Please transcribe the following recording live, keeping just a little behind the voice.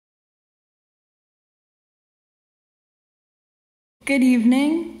Good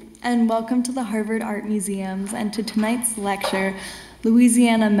evening, and welcome to the Harvard Art Museums and to tonight's lecture,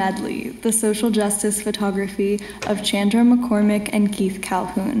 Louisiana Medley, the Social Justice Photography of Chandra McCormick and Keith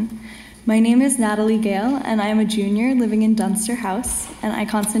Calhoun. My name is Natalie Gale, and I am a junior living in Dunster House, and I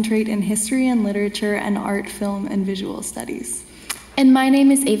concentrate in history and literature and art, film, and visual studies. And my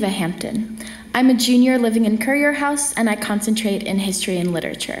name is Ava Hampton. I'm a junior living in Curator House, and I concentrate in history and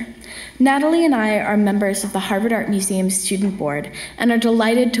literature. Natalie and I are members of the Harvard Art Museum Student Board and are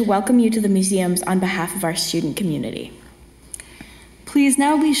delighted to welcome you to the museums on behalf of our student community. Please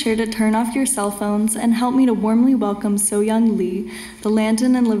now be sure to turn off your cell phones and help me to warmly welcome So-Young Lee, the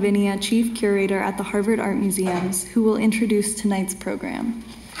Landon and Lavinia Chief Curator at the Harvard Art Museums, who will introduce tonight's program.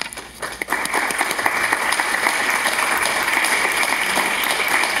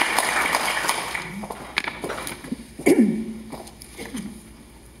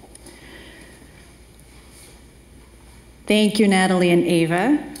 Thank you, Natalie and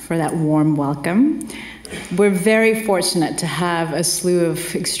Ava, for that warm welcome. We're very fortunate to have a slew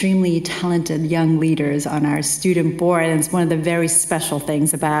of extremely talented young leaders on our student board, and it's one of the very special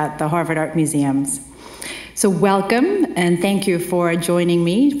things about the Harvard Art Museums. So welcome, and thank you for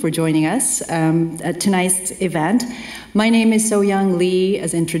joining us at tonight's event. My name is So-Young Lee,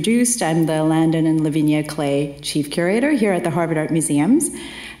 as introduced. I'm the Landon and Lavinia Clay Chief Curator here at the Harvard Art Museums.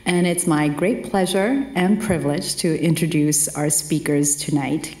 And it's my great pleasure and privilege to introduce our speakers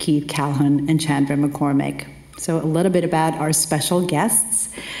tonight, Keith Calhoun and Chandra McCormick. So a little bit about our special guests.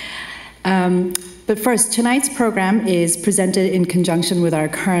 But first, tonight's program is presented in conjunction with our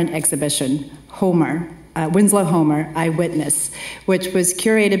current exhibition, Winslow Homer, Eyewitness, which was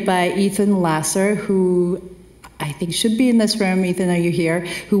curated by Ethan Lasser, who I think should be in this room. Ethan, are you here?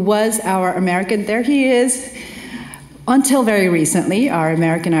 Who was our American, there he is, until very recently, our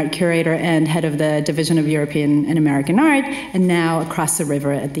American art curator and head of the Division of European and American Art, and now across the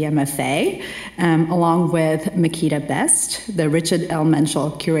river at the MFA, along with Makeda Best, the Richard L.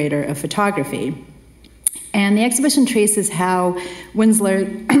 Menschel curator of photography. And the exhibition traces how Winslow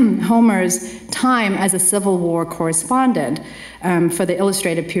Homer's time as a Civil War correspondent for the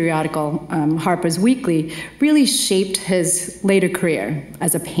illustrated periodical Harper's Weekly really shaped his later career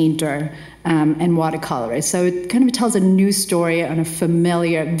as a painter and watercolorist. So it kind of tells a new story on a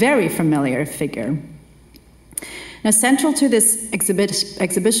very familiar figure. Now, central to this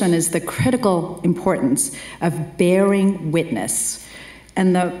exhibition is the critical importance of bearing witness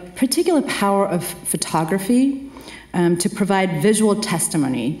and the particular power of photography to provide visual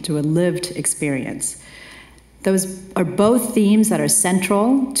testimony to a lived experience. Those are both themes that are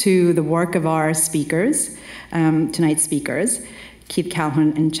central to the work of our speakers, tonight's speakers, Keith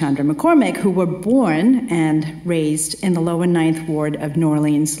Calhoun and Chandra McCormick, who were born and raised in the Lower Ninth Ward of New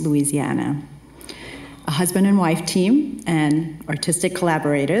Orleans, Louisiana. A husband and wife team and artistic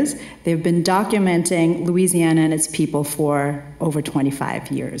collaborators, they've been documenting Louisiana and its people for over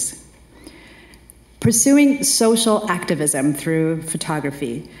 25 years. Pursuing social activism through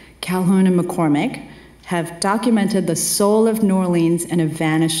photography, Calhoun and McCormick have documented the soul of New Orleans and a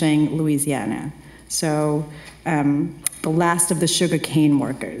vanishing Louisiana. So, the last of the sugarcane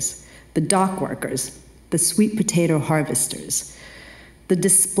workers, the dock workers, the sweet potato harvesters, the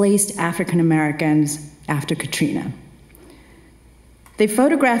displaced African Americans after Katrina. They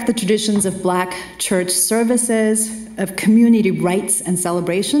photographed the traditions of Black church services, of community rites and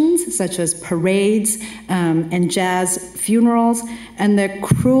celebrations, such as parades and jazz funerals, and the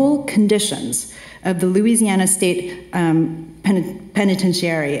cruel conditions of the Louisiana State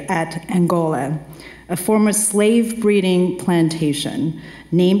Penitentiary at Angola, a former slave-breeding plantation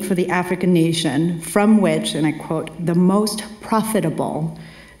named for the African nation from which, and I quote, the most profitable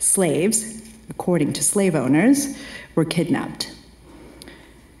slaves, according to slave owners, were kidnapped.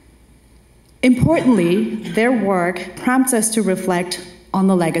 Importantly, their work prompts us to reflect on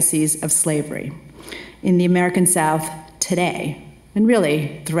the legacies of slavery in the American South today, and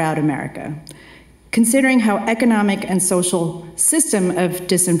really throughout America, considering how economic and social system of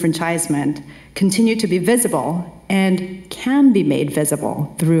disenfranchisement continue to be visible and can be made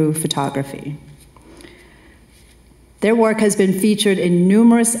visible through photography. Their work has been featured in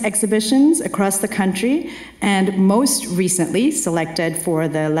numerous exhibitions across the country, and most recently selected for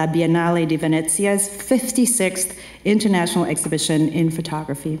the La Biennale di Venezia's 56th International Exhibition in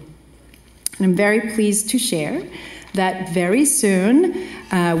Photography. And I'm very pleased to share that very soon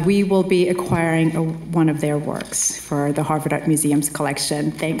we will be acquiring one of their works for the Harvard Art Museum's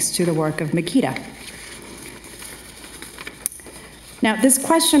collection, thanks to the work of Makeda. Now, this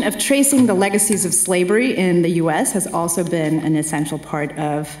question of tracing the legacies of slavery in the US has also been an essential part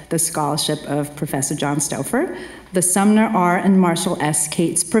of the scholarship of Professor John Stauffer, the Sumner R. and Marshall S.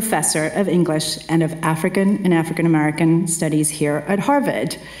 Cates Professor of English and of African and African American Studies here at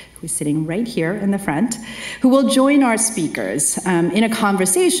Harvard, who's sitting right here in the front, who will join our speakers in a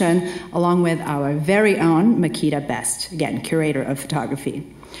conversation along with our very own Makeda Best, again, curator of photography.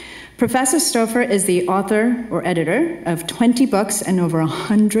 Professor Stauffer is the author or editor of 20 books and over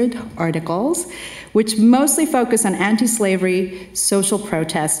 100 articles, which mostly focus on anti-slavery, social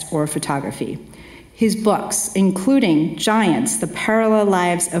protest, or photography. His books, including Giants, The Parallel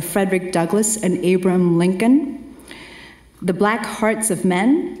Lives of Frederick Douglass and Abraham Lincoln, The Black Hearts of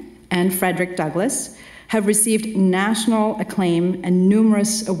Men, and Frederick Douglass, have received national acclaim and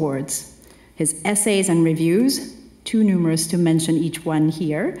numerous awards. His essays and reviews, too numerous to mention each one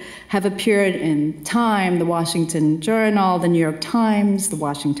here, have appeared in Time, The Washington Journal, The New York Times, The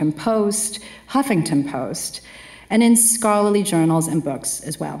Washington Post, Huffington Post, and in scholarly journals and books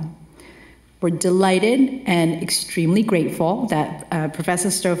as well. We're delighted and extremely grateful that Professor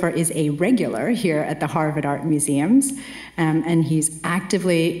Stauffer is a regular here at the Harvard Art Museums, and he's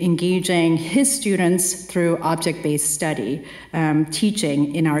actively engaging his students through object-based study,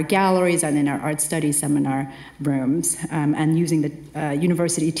 teaching in our galleries and in our art study seminar rooms, and using the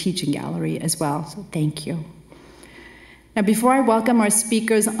university teaching gallery as well, so thank you. Now, before I welcome our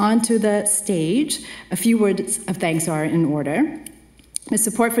speakers onto the stage, a few words of thanks are in order. The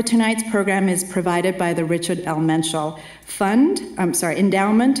support for tonight's program is provided by the Richard L. Menschel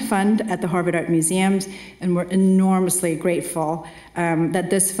Endowment Fund at the Harvard Art Museums, and we're enormously grateful that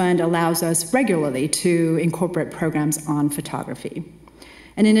this fund allows us regularly to incorporate programs on photography.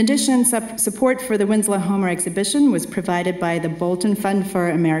 And in addition, support for the Winslow Homer exhibition was provided by the Bolton Fund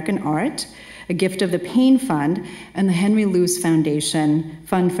for American Art, a gift of the Payne Fund, and the Henry Luce Foundation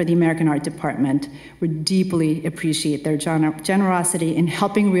Fund for the American Art Department. We deeply appreciate their generosity in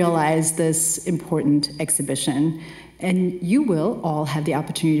helping realize this important exhibition. And you will all have the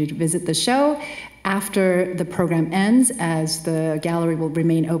opportunity to visit the show after the program ends, as the gallery will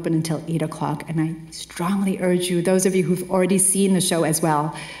remain open until 8 o'clock. And I strongly urge you, those of you who've already seen the show as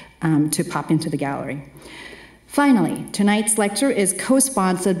well, to pop into the gallery. Finally, tonight's lecture is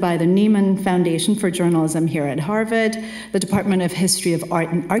co-sponsored by the Nieman Foundation for Journalism here at Harvard, the Department of History of Art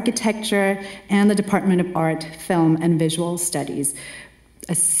and Architecture, and the Department of Art, Film, and Visual Studies.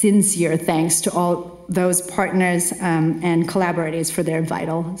 A sincere thanks to all those partners and collaborators for their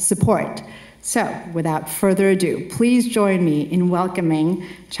vital support. So, without further ado, please join me in welcoming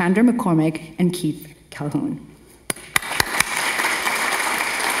Chandra McCormick and Keith Calhoun.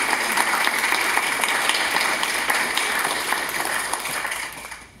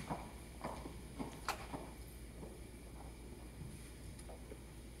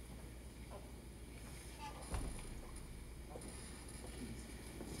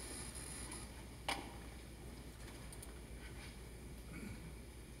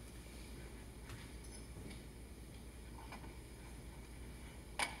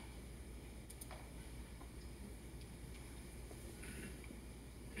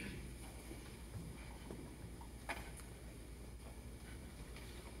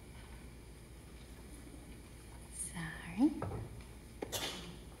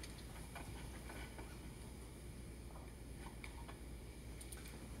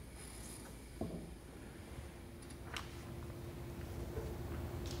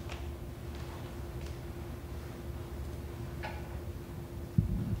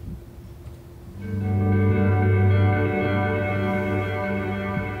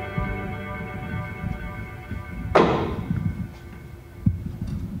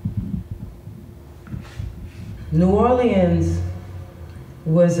 New Orleans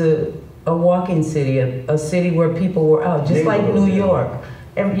was a walking city, a city where people were out, just like New York.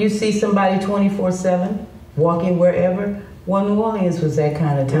 You see somebody 24/7 walking wherever. Well, New Orleans was that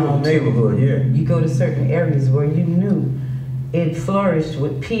kind of town. Neighborhood, yeah. You go to certain areas where you knew it flourished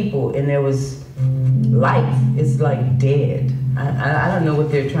with people and there was life. It's like dead. I don't know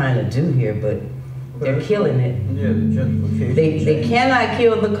what they're trying to do here, but they're killing it. Yeah, the gentrification. They cannot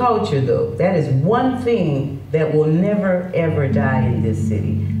kill the culture, though. That is one thing that will never, ever die in this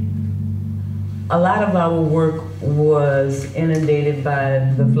city. A lot of our work was inundated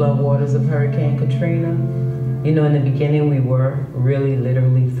by the floodwaters of Hurricane Katrina. You know, in the beginning, we were really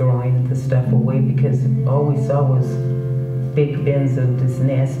literally throwing the stuff away because all we saw was big bins of this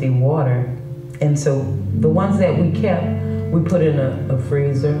nasty water. And so the ones that we kept, we put in a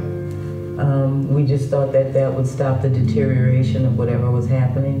freezer. We just thought that that would stop the deterioration of whatever was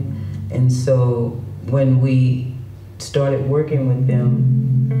happening. And so when we started working with them,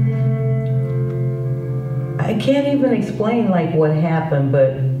 I can't even explain like what happened,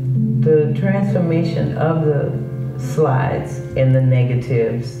 but the transformation of the slides and the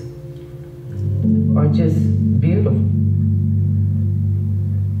negatives are just beautiful.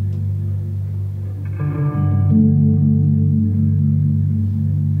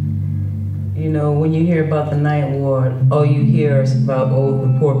 You know, when you hear about the Ninth Ward, all you hear is about, oh,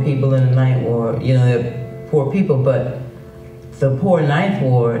 the poor people in the Ninth Ward, you know, they're poor people, but the poor Ninth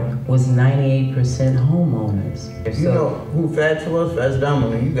Ward was 98% homeowners. You know who Fats was? Fats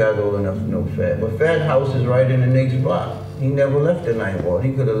Domino. You guys old enough to know Fat. But Fat house is right in the next block. He never left the Ninth Ward.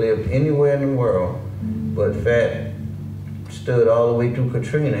 He could have lived anywhere in the world, but Fat stood all the way through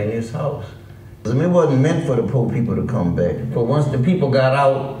Katrina in his house. I mean, it wasn't meant for the poor people to come back. But once the people got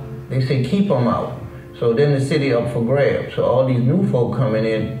out, they said keep them out. So then the city up for grabs. So all these new folk coming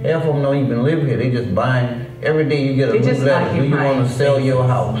in, half of them don't even live here. They just buying. Every day you get a new letter. Do you want to sell your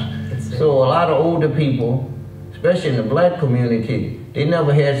house? So a lot of older people, especially in the black community, they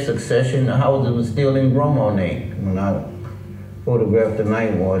never had succession. The houses was still in grandma's name. When I photographed the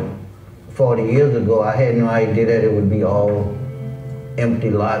Ninth Ward 40 years ago, I had no idea that it would be all empty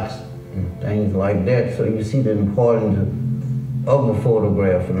lots and things like that. So you see the importance of a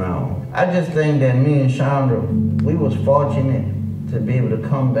photograph now. I just think that me and Chandra, we was fortunate to be able to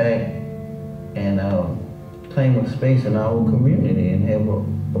come back and claim a space in our community and have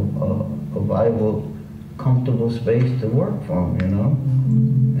a viable, comfortable space to work from, you know?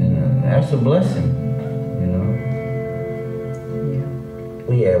 And that's a blessing, you know?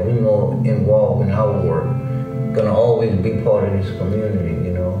 Yeah, we more involved in our work. Gonna always be part of this community,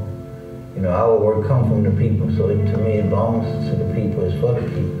 you know? You know, our work comes from the people, so to me it belongs to the people, it's for the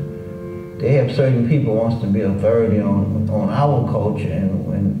people. They have certain people wants to be authority on our culture,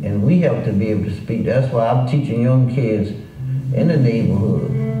 and we have to be able to speak. That's why I'm teaching young kids in the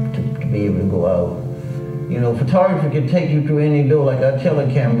neighborhood to be able to go out. You know, photography can take you through any door. Like I tell a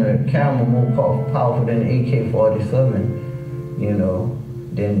camera more powerful than an AK-47, you know,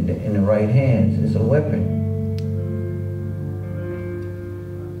 than in the right hands. It's a weapon.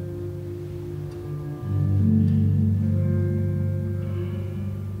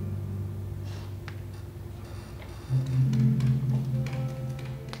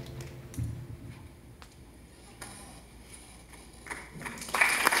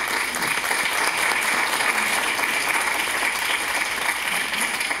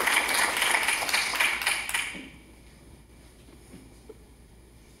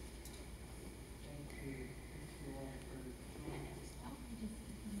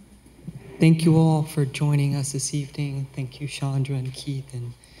 Thank you all for joining us this evening. Thank you, Chandra and Keith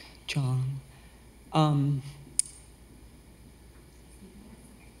and John.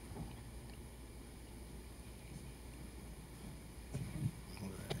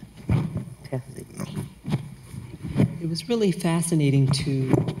 It was really fascinating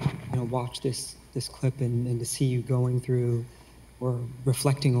to watch this clip and to see you going through or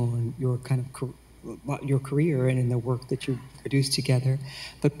reflecting on your kind of your career and in the work that you produced together.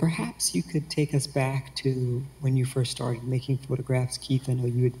 But perhaps you could take us back to when you first started making photographs. Keith, I know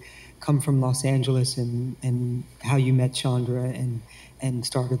you had come from Los Angeles and how you met Chandra and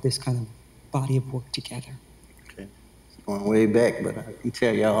started this kind of body of work together. Okay, it's going way back, but I can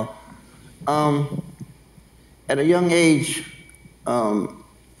tell y'all. At a young age, I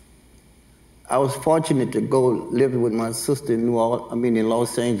was fortunate to go live with my sister in in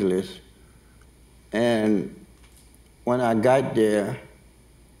Los Angeles. And when I got there,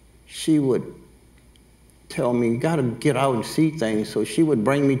 she would tell me, you gotta get out and see things. So she would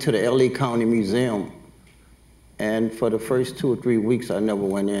bring me to the LA County Museum. And for the first 2 or 3 weeks, I never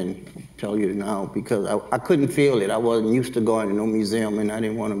went in, tell you now, because I couldn't feel it. I wasn't used to going to no museum, and I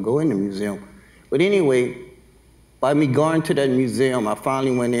didn't want to go in the museum. But anyway, by me going to that museum, I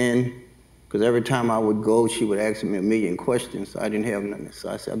finally went in, because every time I would go, she would ask me a million questions, so I didn't have nothing. So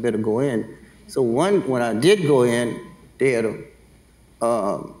I said, I better go in. So when I did go in, they had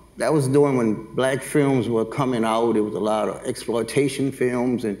that was during when black films were coming out. There was a lot of exploitation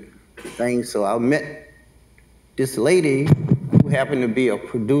films and things. So I met this lady who happened to be a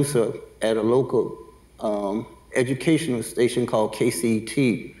producer at a local educational station called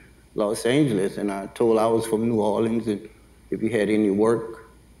KCET, Los Angeles. And I told her I was from New Orleans, and if you had any work,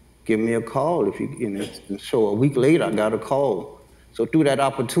 give me a call. And so a week later, I got a call. So through that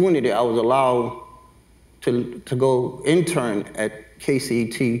opportunity, I was allowed to go intern at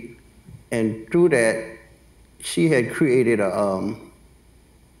KCET, and through that, she had created a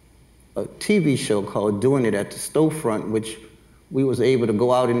TV show called Doing It at the Storefront, which we was able to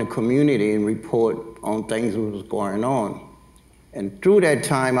go out in the community and report on things that was going on. And through that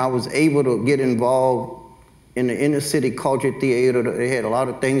time, I was able to get involved in the inner city culture theater. They had a lot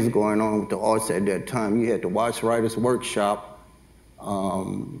of things going on with the arts at that time. You had the Watch Writers Workshop,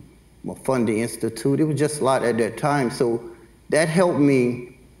 Mafundi Institute. It was just a lot at that time. So that helped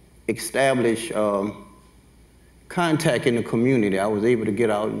me establish contact in the community. I was able to get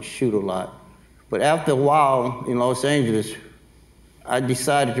out and shoot a lot. But after a while in Los Angeles, I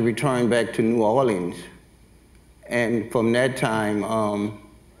decided to return back to New Orleans. And from that time,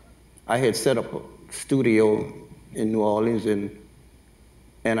 I had set up a studio in New Orleans,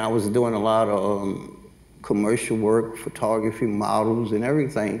 and I was doing a lot of commercial work, photography, models, and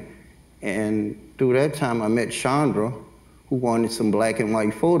everything. And through that time, I met Chandra, who wanted some black and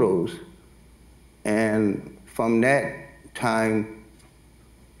white photos. And from that time,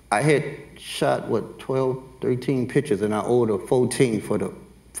 I had shot, 12, 13 pictures, and I owed her 14 for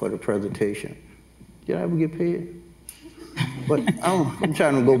the presentation. Did I ever get paid? But I'm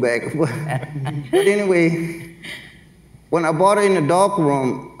trying to go back. But anyway, when I brought her in the dark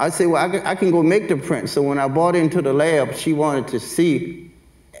room, I said, well, I can go make the print. So when I brought her into the lab, she wanted to see,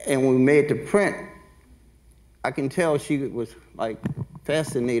 and when we made the print, I can tell she was like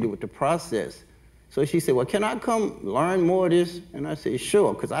fascinated with the process. So she said, well, can I come learn more of this? And I said,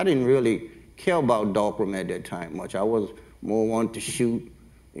 sure, because I didn't really care about darkroom at that time much. I was more wanting to shoot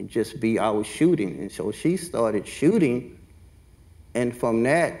and just be out shooting. And so she started shooting, and from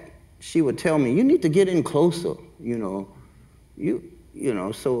that, she would tell me, you need to get in closer, you know.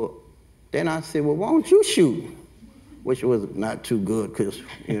 So then I said, well, why don't you shoot? Which was not too good, because,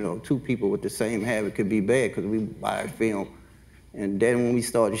 two people with the same habit could be bad, because we buy film. And then when we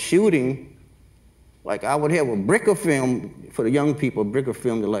started shooting, like I would have a brick of film, for the young people, a brick of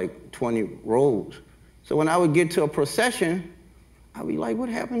film to like 20 rolls. So when I would get to a procession, I'd be like, what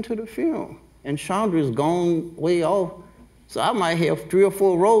happened to the film? And Chandra's gone way off. So I might have 3 or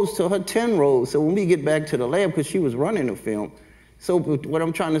 4 rolls to her 10 rolls. So when we get back to the lab, because she was running the film. So what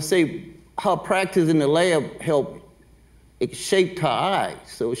I'm trying to say, her practice in the lab helped, it shaped her eye.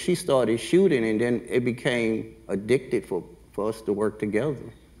 So she started shooting, and then it became addicted for us to work together.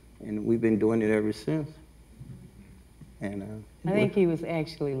 And we've been doing it ever since. And I think he was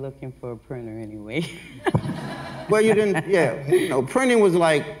actually looking for a printer anyway. Well, you didn't, yeah. Printing was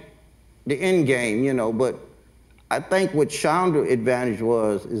like the end game, but I think what Chandra's advantage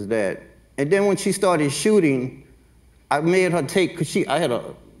is that, and then when she started shooting, I made her take, because I had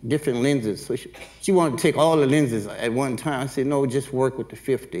different lenses, so she wanted to take all the lenses at one time. I said, no, just work with the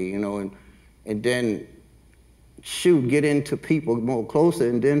 50, and then shoot, get into people more closer,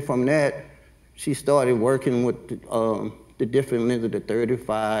 and then from that, she started working with the different lenses, the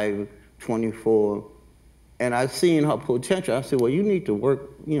 35, 24, and I seen her potential. I said, well, you need to work,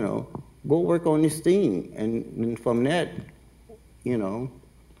 go work on this theme, and from that,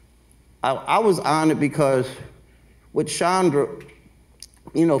 I was honored because with Chandra,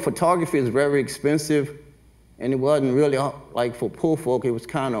 photography is very expensive, and it wasn't really like for poor folk. It was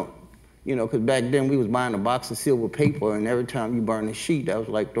kind of, because back then we was buying a box of silver paper, and every time you burn a sheet, that was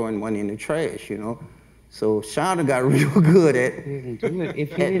like throwing money in the trash, So Chandra got real good at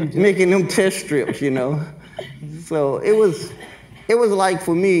making them test strips, So it was like,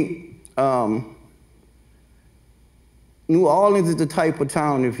 for me, New Orleans is the type of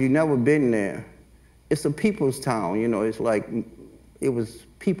town, if you've never been there, it's a people's town, it's like, it was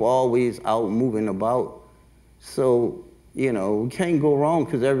people always out moving about. So, we can't go wrong,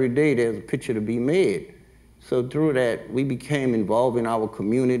 because every day there's a picture to be made. So through that, we became involved in our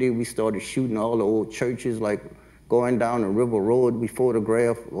community. We started shooting all the old churches, like going down the river road. We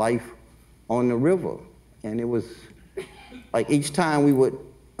photographed life on the river. And it was like each time we would,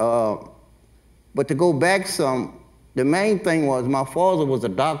 but to go back some, the main thing was my father was a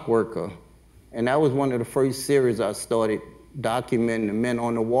dock worker. And that was one of the first series I started documenting the men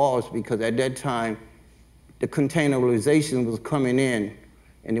on the walls, because at that time, the containerization was coming in,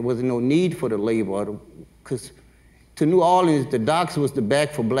 and there was no need for the labor, because to New Orleans, the docks was the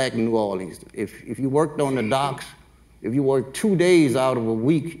back for black New Orleans. If you worked on the docks, if you worked 2 days out of a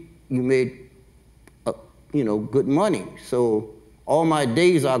week, you made, good money. So all my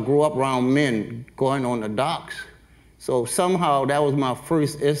days I grew up around men going on the docks. So somehow that was my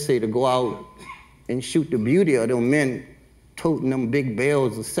first essay, to go out and shoot the beauty of them men toting them big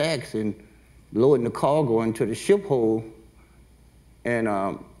bales of sacks and loading the cargo into the ship hold. And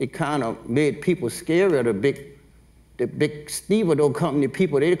it kind of made people scared of the big stevedore company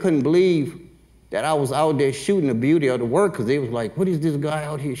people. They couldn't believe that I was out there shooting the beauty of the work, because they was like, what is this guy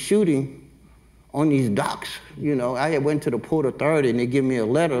out here shooting on these docks. You know, I had went to the Port Authority and they give me a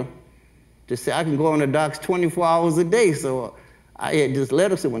letter to say I can go on the docks 24 hours a day. So I had this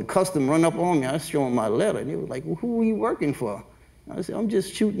letter, so when custom run up on me, I show them my letter. And they was like, well, who are you working for? I said, I'm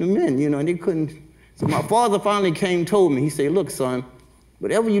just shooting them in, you know, and they couldn't. So my father finally came, told me, he said, look, son,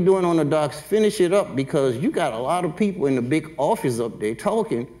 whatever you're doing on the docks, finish it up, because you got a lot of people in the big office up there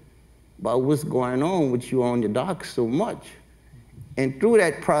talking about what's going on with you on the docks so much. And through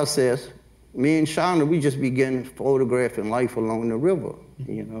that process, me and Chandra, we just began photographing life along the river,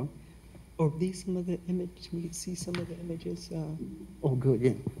 you know. Are these some of the images? We can see some of the images. Oh, good,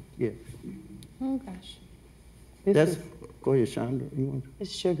 yeah, yeah. Oh, gosh. Go ahead, Chandra. You want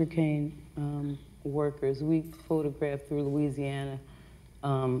It's sugarcane workers. We photographed through Louisiana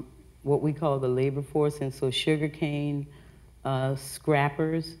what we call the labor force, and so sugarcane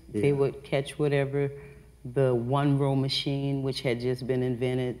scrappers, Yeah. they would catch whatever the one-row machine, which had just been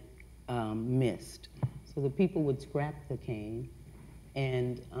invented, missed. So the people would scrap the cane,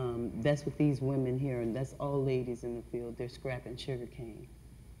 and that's what these women here, and that's all ladies in the field, they're scrapping sugarcane.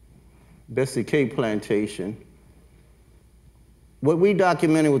 Bessie K plantation. What we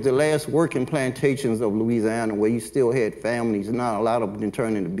documented was the last working plantations of Louisiana, where you still had families. Not a lot of them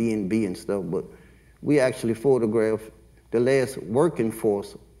turned into B&B and stuff, but we actually photographed the last working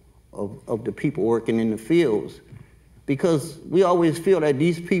force of the people working in the fields. Because we always feel that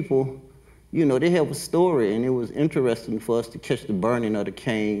these people, you know, they have a story, and it was interesting for us to catch the burning of the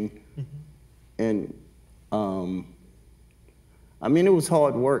cane. And I mean, it was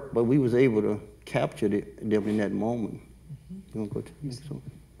hard work, but we was able to capture them in that moment. You want to go to the next one?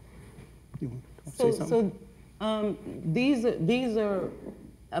 You want to say something? So these are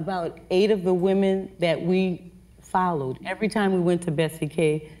about 8 of the women that we followed. Every time we went to Bessie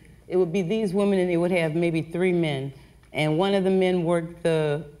K, it would be these women, and they would have maybe 3 men. And one of the men worked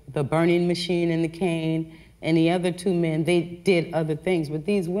the burning machine and the cane, and the other 2 men, they did other things. But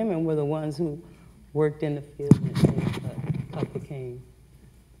these women were the ones who worked in the field and cut the cane.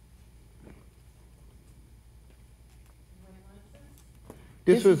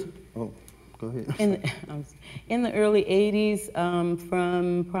 This was, oh, go ahead. In the early 80s,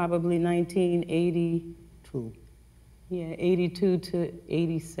 from probably 1982, 82 to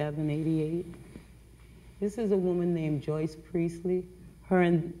 87, 88. This is a woman named Joyce Priestley. Her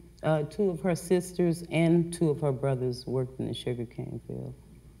and 2 of her sisters and 2 of her brothers worked in the sugarcane field.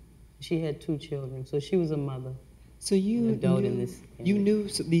 She had 2 children, so she was a mother. So you knew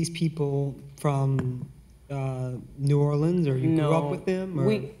these people from New Orleans, or you grew up with them? Or?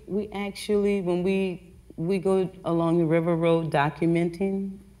 We actually, when we go along the River Road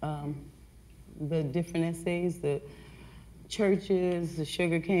documenting the different essays, the churches, the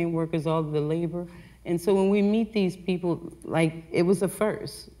sugarcane workers, all of the labor. And so when we meet these people, like, it was a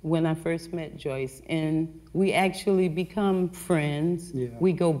first when I first met Joyce, and we actually become friends. Yeah.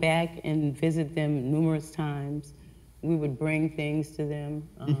 We go back and visit them numerous times. We would bring things to them.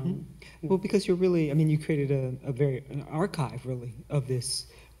 Well, because you're really, I mean, you created an archive, really, of this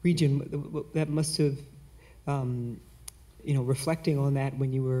region that must have, you know, reflecting on that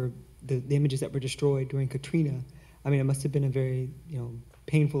when you were, the images that were destroyed during Katrina, I mean, it must have been a very, you know,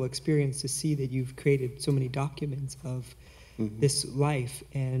 painful experience to see that you've created so many documents of this life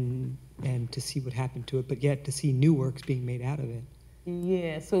and to see what happened to it, but yet to see new works being made out of it.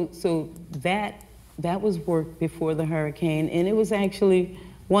 Yeah, so that was work before the hurricane, and it was actually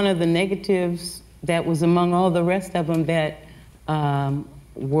one of the negatives that was among all the rest of them that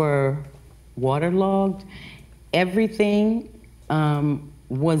were waterlogged. Everything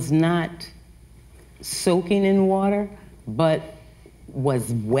was not soaking in water, but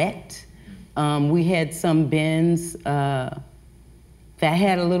was wet. We had some bins that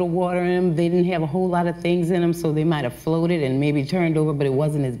had a little water in them. They didn't have a whole lot of things in them, so they might have floated and maybe turned over, but it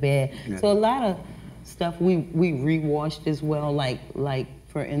wasn't as bad. Yeah. So a lot of stuff we re-washed as well, like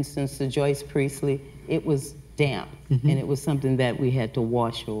for instance, the Joyce Priestley, it was damp, and it was something that we had to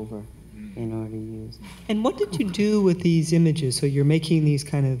wash over in order to use. And what did you do with these images? So you're making these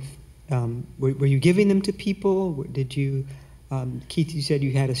kind of, were you giving them to people? Did you, Keith, you said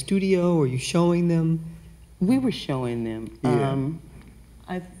you had a studio, or you showing them? We were showing them. Yeah.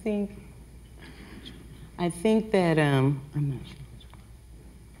 I think that, I'm not sure.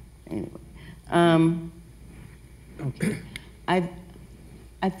 Anyway. Okay.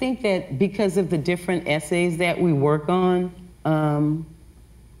 I think that because of the different essays that we work on,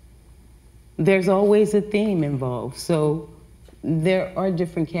 there's always a theme involved. So there are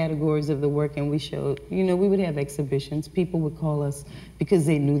different categories of the work, and we showed, you know, we would have exhibitions. People would call us because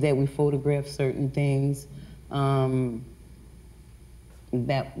they knew that we photographed certain things.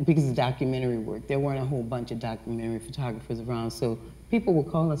 because of documentary work, there weren't a whole bunch of documentary photographers around, so people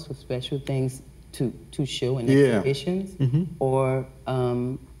would call us for special things to show in exhibitions or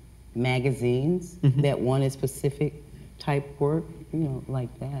magazines that wanted specific type work, like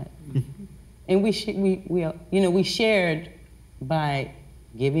that. And we shared by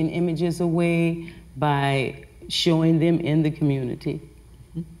giving images away, by showing them in the community.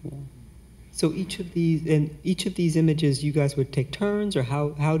 Yeah. So each of these images, you guys would take turns, or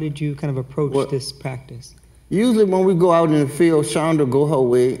how did you kind of approach this practice? Usually when we go out in the field, Chandra go her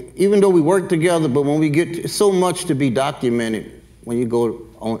way, even though we work together, but when we get so much to be documented when you go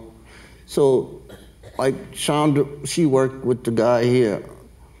on. So like Chandra, she worked with the guy here,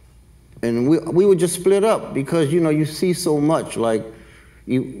 and we would just split up because you see so much, like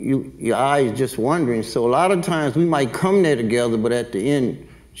your eyes just wandering. So a lot of times we might come there together, but at the end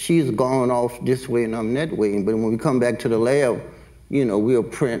she's gone off this way and I'm that way. But when we come back to the lab, we'll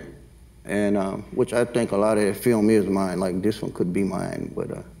print, and which I think a lot of that film is mine. Like this one could be mine, but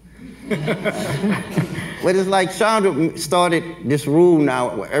but it's like Chandra started this rule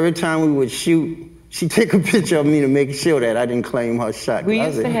now. Where every time we would shoot, she'd take a picture of me to make sure that I didn't claim her shot. We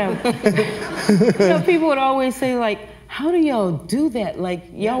used to have, people would always say, like, how do y'all do that? Like,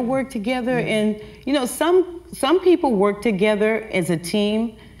 y'all work together, and some people work together as a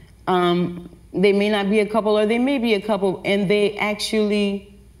team. They may not be a couple, or they may be a couple, and they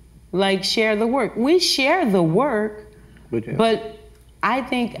actually like share the work. We share the work, but I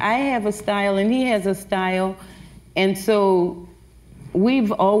think I have a style and he has a style, and so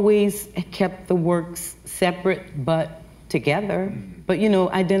we've always kept the works separate but together, but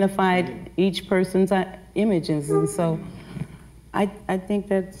identified each person's images, and so I think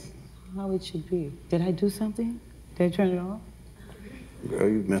that's how it should be. Did I do something? Did I turn it off? Girl,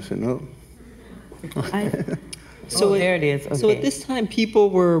 you messing up. There it is. Okay. So at this time, people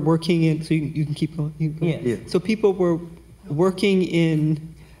were working in. So you can keep going. Yeah. So people were working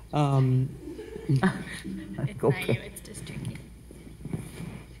in. It's not you. It's just tricky.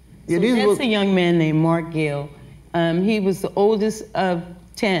 Yeah, So that's a young man named Mark Gill. He was the oldest of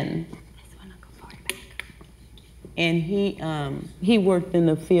 10. And he worked in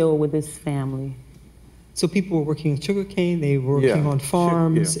the field with his family. So people were working in sugarcane. They were working on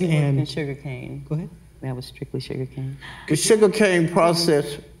farms He and worked in sugarcane. Go ahead. That was strictly sugarcane. The sugarcane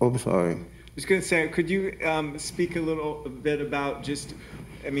process. Oh, sorry. I was going to say, could you speak a bit about just?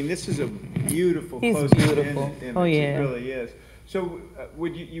 I mean, this is a beautiful. He's close beautiful. Image. Oh yeah. It really is. So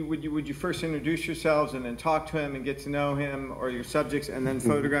would you first introduce yourselves and then talk to him and get to know him or your subjects and then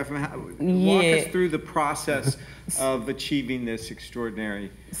photograph him? Walk us through the process of achieving this extraordinary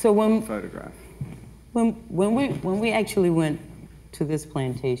photograph. When we actually went to this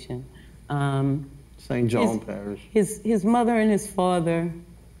plantation, St. John Parish. His mother and his father,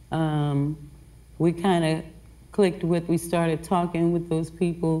 we kind of clicked with. We started talking with those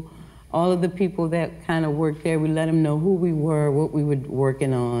people. All of the people that kind of worked there, we let them know who we were, what we were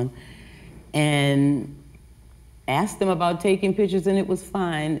working on, and asked them about taking pictures, and it was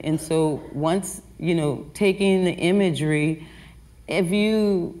fine. And so once, taking the imagery, if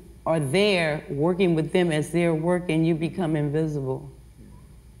you are there working with them as they're working, you become invisible.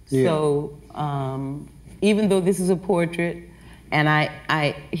 Yeah. So even though this is a portrait, and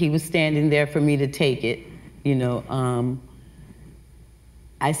he was standing there for me to take it,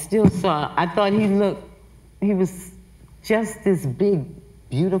 I still I thought he was just this big,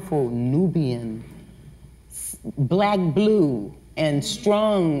 beautiful Nubian, black, blue, and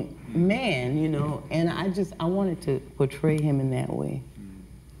strong man, and I wanted to portray him in that way.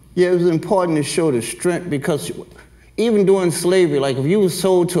 Yeah, it was important to show the strength, because even during slavery, like if you were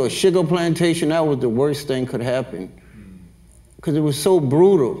sold to a sugar plantation, that was the worst thing could happen. Because it was so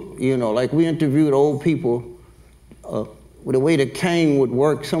brutal, like we interviewed old people, with the way the cane would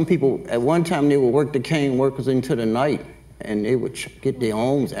work. Some people, at one time, they would work the cane workers into the night, and they would get their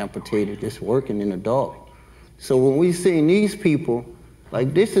arms amputated just working in the dark. So when we seen these people,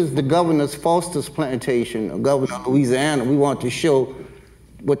 like this is the Governor Foster's plantation, a governor of Louisiana. We want to show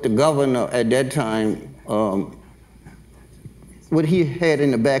what the governor at that time, what he had in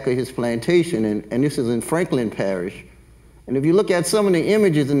the back of his plantation, and this is in Franklin Parish. And if you look at some of the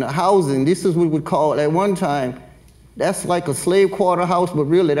images in the housing, this is what we would call, at one time, that's like a slave quarter house, but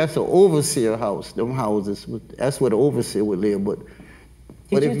really that's an overseer house, them houses. That's where the overseer would live. But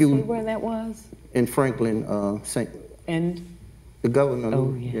Did you see where that was? In Franklin, And? The governor.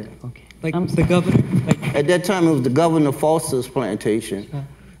 Oh, yeah. Okay. Like the governor? At that time, it was the Governor Foster's plantation.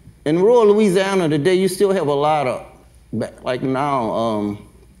 In rural Louisiana today, you still have a lot of, like now,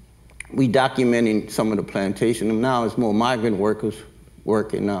 we documenting some of the plantation, and now it's more migrant workers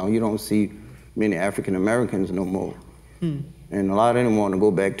working now. You don't see many African Americans no more. And a lot of them want to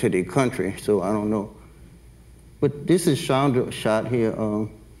go back to their country, so I don't know. But this is Chandra shot here.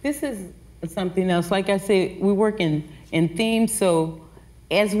 This is something else. Like I said, we work in themes, so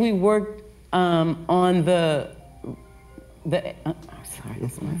as we worked on sorry,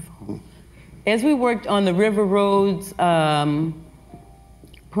 that's my phone. As we worked on the River Roads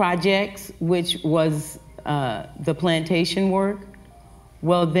projects, which was the plantation work,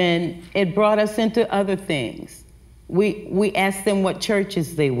 well then it brought us into other things. We asked them what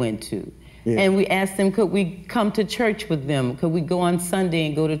churches they went to. Yeah. And we asked them, could we come to church with them? Could we go on Sunday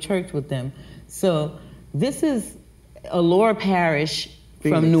and go to church with them? So this is a lower parish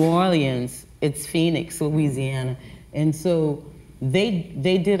from New Orleans. It's Phoenix, Louisiana. And so they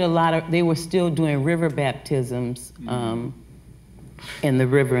did a lot of, they were still doing river baptisms in the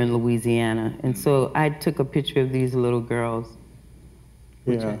river in Louisiana. And so I took a picture of these little girls,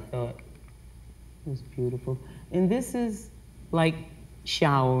 which I thought was beautiful. And this is like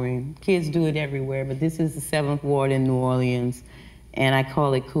showering. Kids do it everywhere, but this is the 7th Ward in New Orleans, and I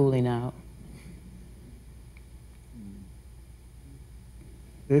call it cooling out.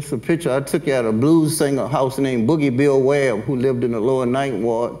 This is a picture I took at a blues singer house named Boogie Bill Webb, who lived in the lower 9th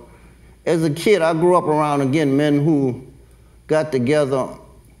Ward. As a kid, I grew up around, again, men who got together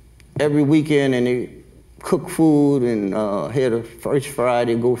every weekend and they cook food and had a first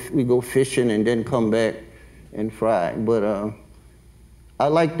Friday, we go fishing and then come back and fry. But I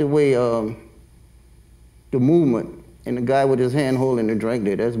like the way the movement, and the guy with his hand holding the drink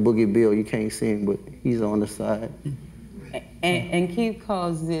there, that's Boogie Bill. You can't see him, but he's on the side. And Keith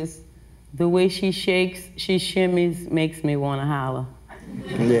calls this, the way she shakes, she shimmies, makes me want to holler.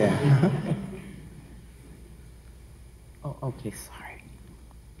 Yeah. Oh, okay, sorry.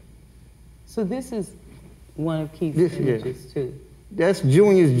 So this is one of Keith's images, too. That's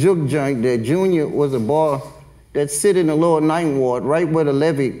Junior's juke joint there. Junior was a bar that sit in the lower 9th Ward, right where the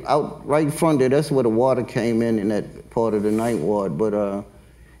levee, out right front there. That's where the water came in that part of the 9th Ward. But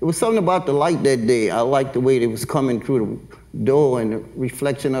it was something about the light that day. I liked the way it was coming through the door and the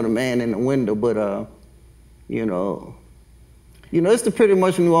reflection of the man in the window. But you know, it's the pretty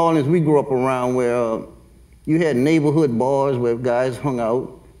much New Orleans we grew up around, where you had neighborhood bars where guys hung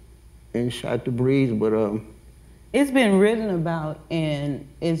out and shot the breeze. But it's been written about and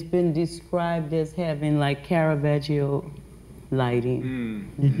it's been described as having like Caravaggio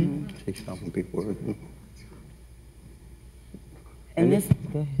lighting. Take something people. And this,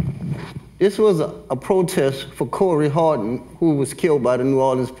 go ahead. This was a protest for Corey Horton, who was killed by the New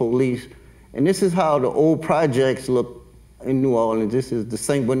Orleans police. And this is how the old projects look in New Orleans. This is the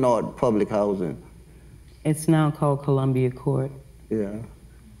St. Bernard public housing. It's now called Columbia Court. Yeah.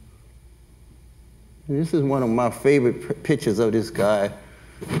 This is one of my favorite pictures of this guy,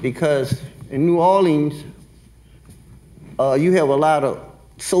 because in New Orleans, you have a lot of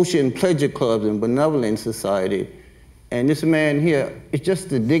social and pleasure clubs and benevolent society. And this man here, it's just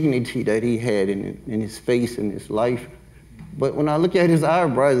the dignity that he had in his face and his life. But when I look at his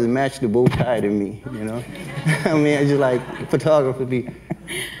eyebrows, it matched the bow tie to me, you know? I mean, I just like photography.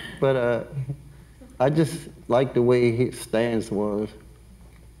 But I just like the way his stance was.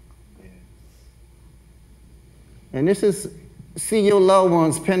 And this is See Your Loved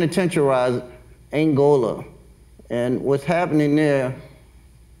Ones Penitentiarized Angola. And what's happening there,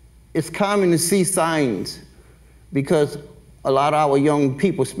 it's common to see signs, because a lot of our young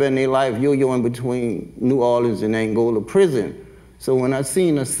people spend their life yo-yoing between New Orleans and Angola prison. So when I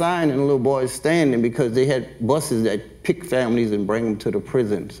seen a sign and a little boy standing, because they had buses that pick families and bring them to the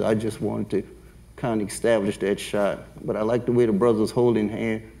prison. So I just wanted to kind of establish that shot. But I like the way the brothers holding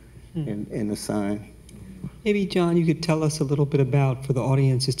hand in the sign. Maybe, John, you could tell us a little bit about, for the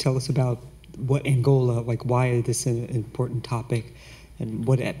audience, just tell us about what Angola, like why this is an important topic, and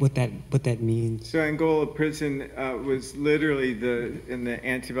what that means. So Angola prison was literally in the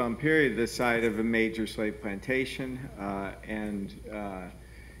antebellum period, the site of a major slave plantation, and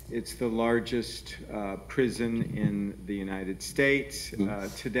it's the largest prison in the United States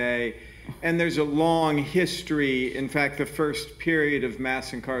today. And there's a long history. In fact, the first period of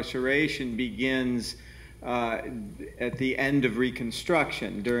mass incarceration begins at the end of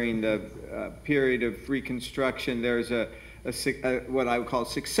Reconstruction. During the period of Reconstruction, there's what I would call a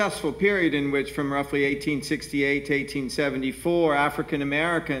successful period in which, from roughly 1868 to 1874, African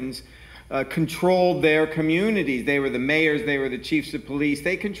Americans controlled their communities. They were the mayors, they were the chiefs of police.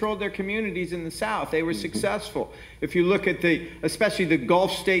 They controlled their communities in the South. They were successful. If you look at especially the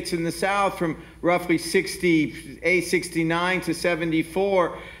Gulf states in the South, from roughly 68, 69 to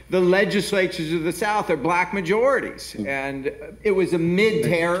 74, the legislatures of the South are black majorities. And it was amid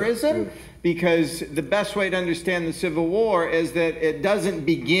terrorism, because the best way to understand the Civil War is that it doesn't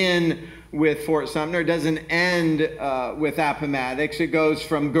begin with Fort Sumner, it doesn't end with Appomattox. It goes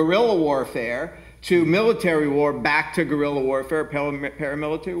from guerrilla warfare to military war, back to guerrilla warfare,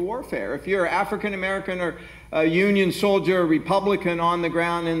 paramilitary warfare. If you're African American or a Union soldier, a Republican on the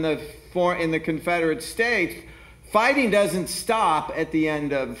ground in the Confederate States, fighting doesn't stop at the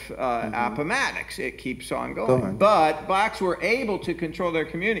end of Appomattox. It keeps on going. But blacks were able to control their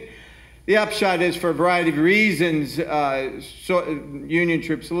community. The upshot is, for a variety of reasons, Union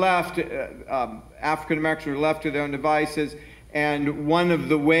troops left, African Americans were left to their own devices, and one of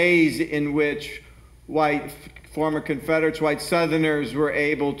the ways in which former Confederates, white Southerners were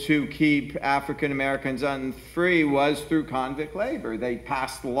able to keep African Americans unfree was through convict labor. They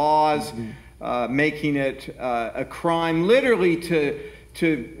passed laws making it a crime, literally,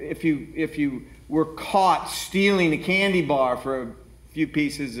 if you were caught stealing a candy bar for a few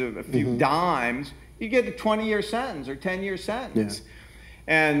pieces of a few dimes, you get a 20-year sentence or 10-year sentence. Yeah.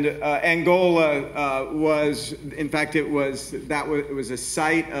 And Angola was, in fact, it was a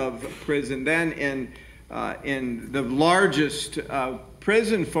site of prison then in the largest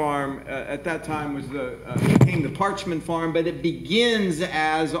prison farm at that time became the Parchment Farm, but it begins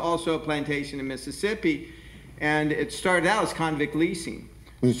as also a plantation in Mississippi, and it started out as convict leasing.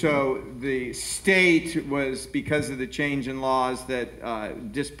 So the state was, because of the change in laws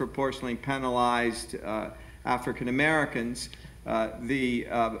that disproportionately penalized African Americans,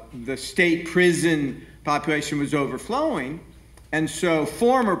 the state prison population was overflowing, and so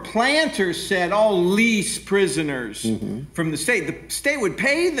former planters said, "I'll lease prisoners from the state." The state would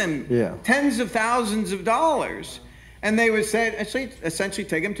pay them tens of thousands of dollars, and they would say, essentially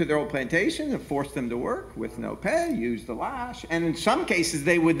take them to their old plantation and force them to work with no pay, use the lash, and in some cases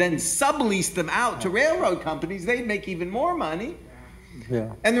they would then sublease them out to railroad companies. They'd make even more money,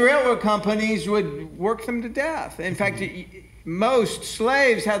 and the railroad companies would work them to death. In fact, most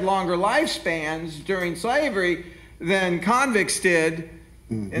slaves had longer lifespans during slavery than convicts did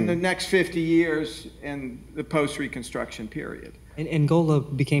in the next 50 years in the post-Reconstruction period. And Angola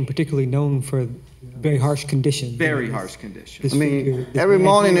became particularly known for very harsh conditions. Very harsh conditions. I mean, every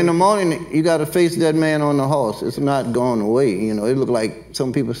morning in the morning, you got to face that man on the horse. It's not going away. You know, it looked like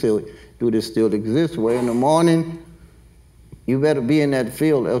some people say, do this still exist? Well, in the morning, you better be in that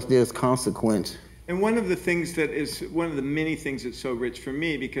field, else there's consequence. And one of the things that is, one of the many things that's so rich for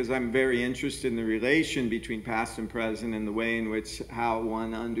me, because I'm very interested in the relation between past and present and the way in which how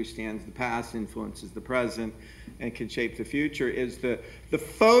one understands the past influences the present and can shape the future, is the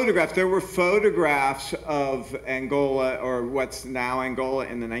photograph. There were photographs of Angola, or what's now Angola,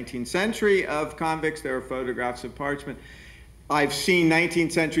 in the 19th century of convicts. There are photographs of Parchment. I've seen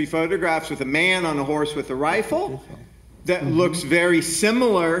 19th century photographs with a man on a horse with a rifle that looks very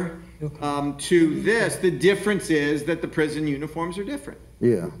similar to this. The difference is that the prison uniforms are different.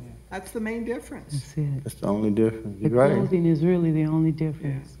 Yeah. That's the main difference. That's it. That's the only difference. The clothing is really the only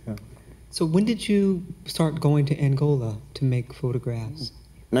difference. Yeah. So when did you start going to Angola to make photographs?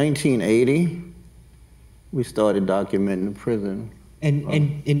 1980. We started documenting the prison.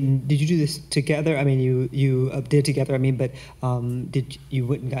 And did you do this together? I mean, you did together. I mean, but did you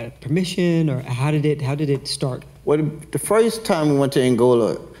went and got permission, or how did it start? Well, the first time we went to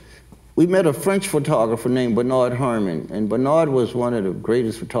Angola, we met a French photographer named Bernard Herman, and Bernard was one of the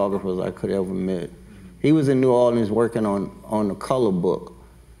greatest photographers I could ever met. He was in New Orleans working on the color book,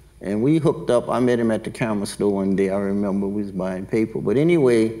 and we hooked up. I met him at the camera store one day. I remember we was buying paper, but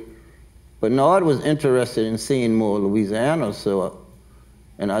anyway, Bernard was interested in seeing more Louisiana,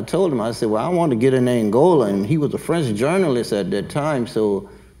 and I told him, I said, well, I want to get in Angola, and he was a French journalist at that time, so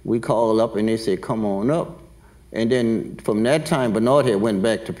we called up and they said, come on up. And then from that time, Bernard had went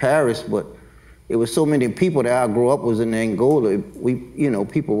back to Paris, but it was so many people that I grew up was in Angola.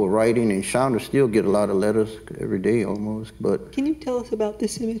 People were writing, and Chandra still get a lot of letters every day almost. But can you tell us about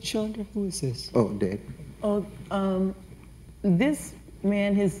this image, Chandra? Who is this? Oh, Dad. Oh, this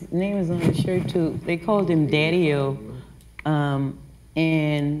man, his name is on the shirt too. They called him Daddy-O,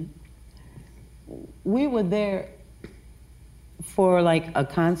 and we were there for like a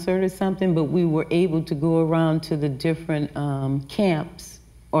concert or something, but we were able to go around to the different camps,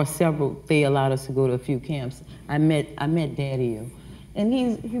 or several. They allowed us to go to a few camps. I met Daddy-O, and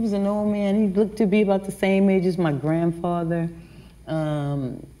he was an old man. He looked to be about the same age as my grandfather,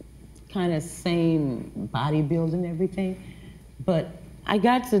 kind of same body build and everything. But I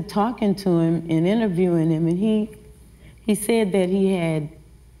got to talking to him and interviewing him, and he said that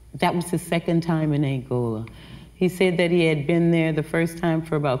that was his second time in Angola. He said that he had been there the first time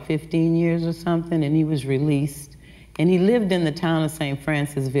for about 15 years or something, and he was released. And he lived in the town of St.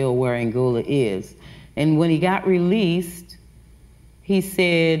 Francisville, where Angola is. And when he got released, he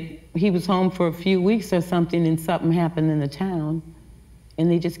said he was home for a few weeks or something, and something happened in the town,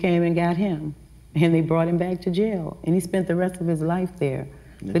 and they just came and got him. And they brought him back to jail. And he spent the rest of his life there.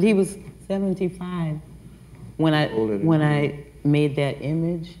 Yeah. But he was 75 when I made that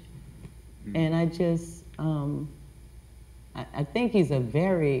image. And I just, I think he's a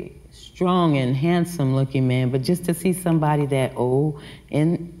very strong and handsome looking man, but just to see somebody that old,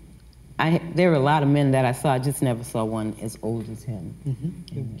 and there were a lot of men that I saw, I just never saw one as old as him.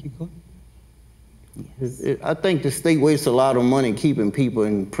 Keep going. Yes. I think the state wastes a lot of money keeping people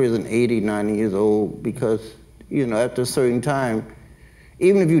in prison 80, 90 years old because, you know, after a certain time,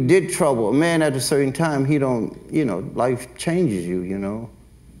 even if you did trouble, a man at a certain time, he don't, you know, life changes you, you know.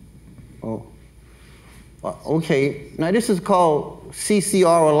 Oh. Okay, now this is called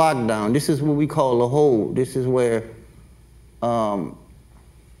CCR or lockdown. This is what we call the hold. This is where, well,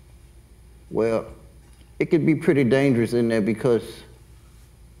 it could be pretty dangerous in there because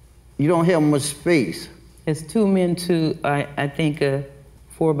you don't have much space. It's 2 men to, I think, a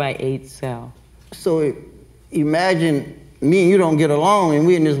 4x8 cell. So imagine me and you don't get along and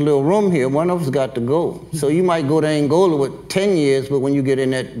we're in this little room here, one of us got to go. So you might go to Angola with 10 years, but when you get in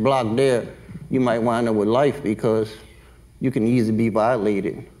that block there, you might wind up with life because you can easily be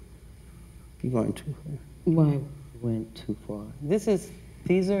violated. You're going too far. Why went too far?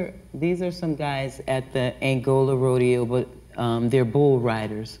 These are some guys at the Angola rodeo, but they're bull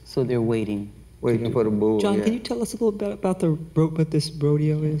riders, so they're waiting. Waiting for the bull. John, yeah. Can you tell us a little bit about what this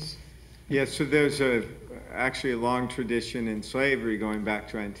rodeo is? Yeah, so there's actually a long tradition in slavery going back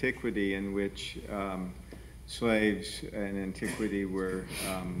to antiquity in which slaves in antiquity were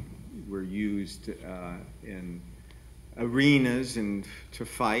used in arenas and to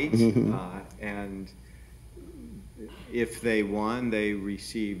fight, and if they won, they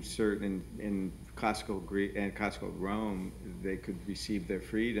received certain, in classical Greek and classical Rome, they could receive their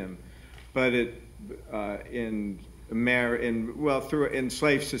freedom. But in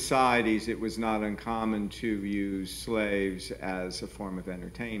enslaved societies, it was not uncommon to use slaves as a form of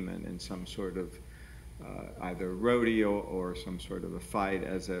entertainment in some sort of either rodeo or some sort of a fight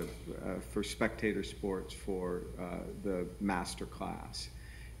as for spectator sports for the master class.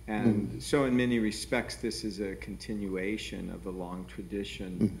 And so in many respects, this is a continuation of a long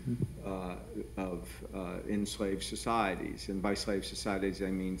tradition of enslaved societies. And by slave societies, I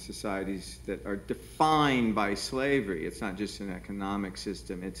mean societies that are defined by slavery. It's not just an economic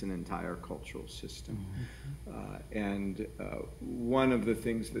system, it's an entire cultural system. And one of the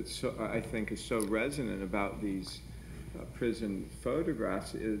things that I think is so resonant about these prison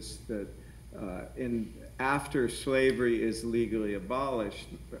photographs is that after slavery is legally abolished,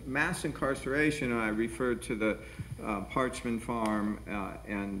 mass incarceration, and I referred to the Parchman Farm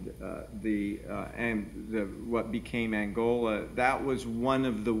and what became Angola, that was one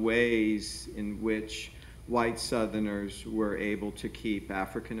of the ways in which white Southerners were able to keep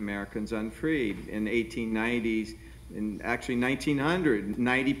African Americans unfreed. In 1890s, in actually 1900,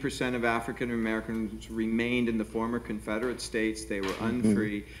 90% of African Americans remained in the former Confederate states. They were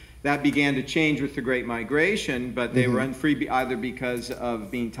unfree. That began to change with the Great Migration, but they were unfree either because of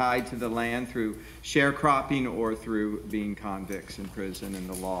being tied to the land through sharecropping or through being convicts in prison and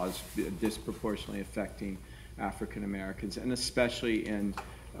the laws disproportionately affecting African Americans, and especially in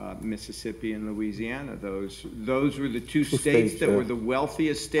Mississippi and Louisiana. Those were the two states that were the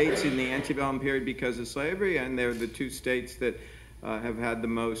wealthiest states in the antebellum period because of slavery, and they're the two states that have had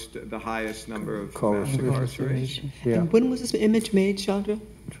the highest number of mass incarceration. Yeah. And when was this image made, Chandra?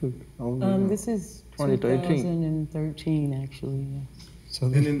 This is 2013, actually. Yes. So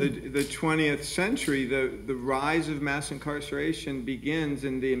and in the 20th century, the rise of mass incarceration begins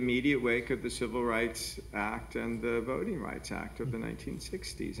in the immediate wake of the Civil Rights Act and the Voting Rights Act of the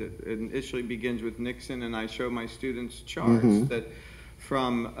 1960s. It initially begins with Nixon, and I show my students charts that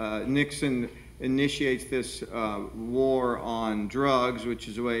from Nixon initiates this war on drugs, which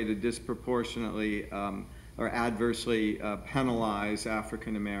is a way to disproportionately or adversely penalize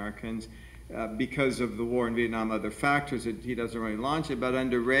African Americans. Because of the war in Vietnam, other factors, he doesn't really launch it. But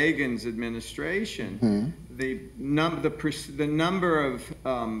under Reagan's administration, the number of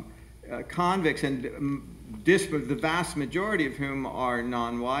convicts, and the vast majority of whom are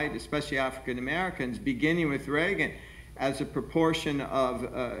non-white, especially African Americans, beginning with Reagan, as a proportion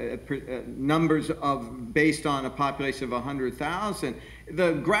of numbers based on a population of 100,000,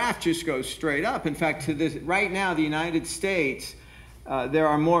 the graph just goes straight up. In fact, right now, the United States there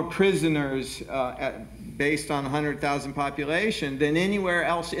are more prisoners based on 100,000 population than anywhere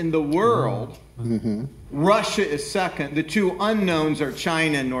else in the world. Mm-hmm. Russia is second. The two unknowns are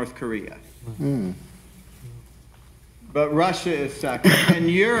China and North Korea. Mm. But Russia is second. In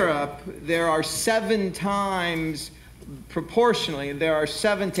Europe, there are 7 times, proportionally, there are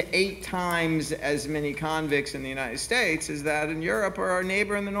 7 to 8 times as many convicts in the United States as that in Europe or our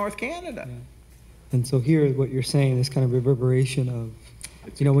neighbor in the North Canada. Yeah. And so here, what you're saying, this kind of reverberation of,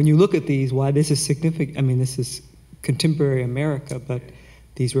 you know, when you look at these, why this is significant, I mean, this is contemporary America, but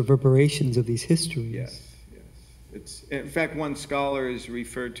these reverberations of these histories. Yes, yes. It's, in fact, one scholar has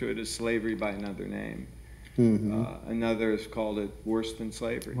referred to it as slavery by another name. Mm-hmm. Another has called it worse than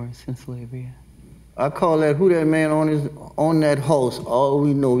slavery. Worse than slavery. I call that, who that man on that horse, all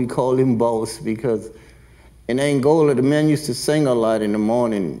we know, we call him boss, because in Angola, the men used to sing a lot in the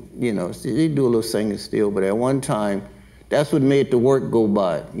morning, you know, they do a little singing still, but at one time, that's what made the work go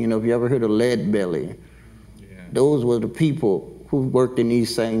by. You know, if you ever heard of lead belly, those were the people who worked in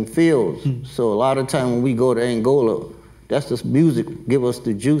these same fields. So a lot of time when we go to Angola, that's the music give us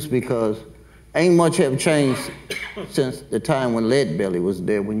the juice, because ain't much have changed since the time when lead belly was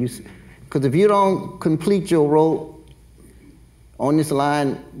there. Because if you don't complete your role on this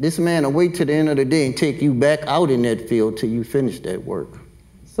line, this man will wait till the end of the day and take you back out in that field till you finish that work.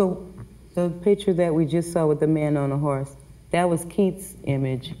 So the picture that we just saw with the man on the horse, that was Keith's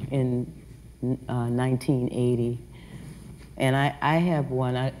image in 1980. And I have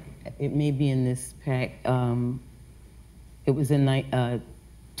one, it may be in this pack. It was in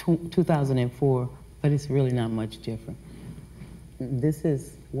 2004, but it's really not much different. This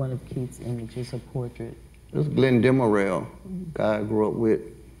is one of Keith's images, a portrait. This is Glenn Demerel, guy I grew up with.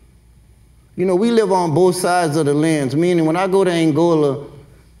 You know, we live on both sides of the lens, meaning when I go to Angola,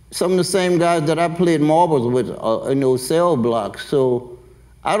 some of the same guys that I played marbles with are in those cell blocks. So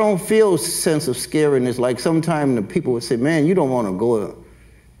I don't feel a sense of scariness. Like sometimes the people would say, man, you don't want to go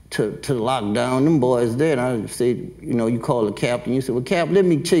to lock down them boys there. And I say, you know, you call the captain, you say, well, Cap, let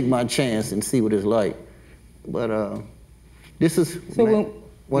me take my chance and see what it's like. But this is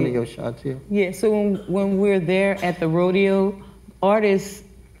one of your shots here. Yeah, so when we're there at the rodeo, artists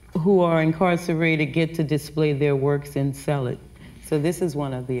who are incarcerated get to display their works and sell it. So this is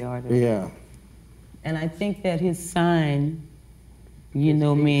one of the artists. Yeah. And I think that his sign, you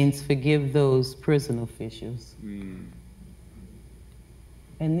know, means forgive those prison officials. Mm.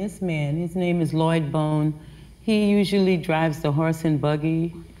 And this man, his name is Lloyd Bone. He usually drives the horse and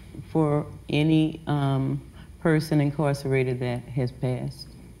buggy for any person incarcerated that has passed.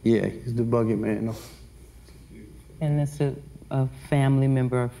 Yeah, he's the buggy man. And that's a family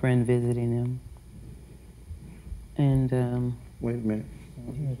member, a friend visiting him. And wait a minute.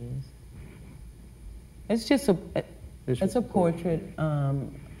 Here it is. It's just it's a portrait.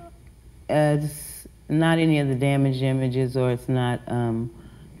 It's not any of the damaged images, or it's not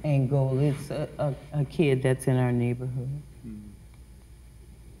Angola. It's a kid that's in our neighborhood. Mm.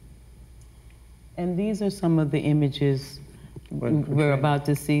 And these are some of the images we're about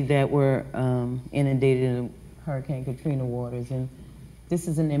to see that were inundated in Hurricane Katrina waters. And this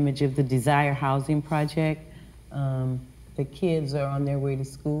is an image of the Desire Housing Project. The kids are on their way to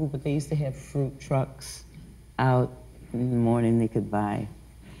school, but they used to have fruit trucks out in the morning. They could buy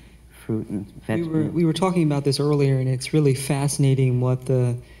fruit and vegetables. We were talking about this earlier, and it's really fascinating what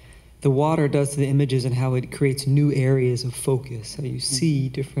the water does to the images and how it creates new areas of focus. How you see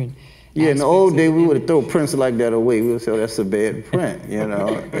different. Yeah, in the old day, we would have thrown prints like that away. We would say, oh, that's a bad print, you know.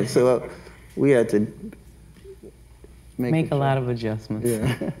 And so we had to make a lot of adjustments.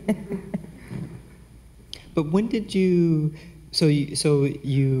 Yeah. But when did you? So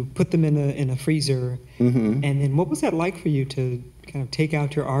you put them in a freezer, mm-hmm. and then what was that like for you to kind of take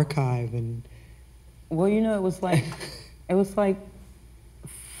out your archive and? Well, you know, it was like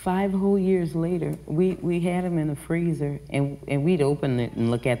 5 whole years later. We had them in the freezer, and we'd open it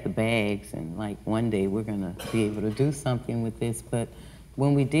and look at the bags, and like one day we're gonna be able to do something with this. But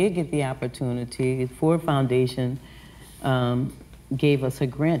when we did get the opportunity, the Ford Foundation gave us a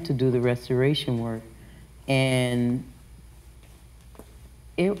grant to do the restoration work. And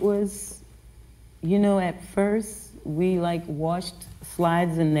it was, you know, at first we like washed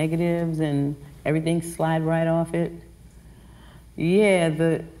slides and negatives and everything slide right off it.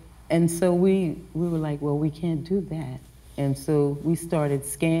 Yeah, and so we were like, well, we can't do that. And so we started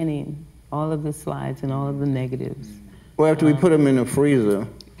scanning all of the slides and all of the negatives. Well, after we put them in the freezer.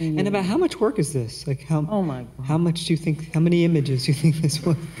 Yeah. And about how much work is this? Like oh my God. How much do you think, how many images do you think this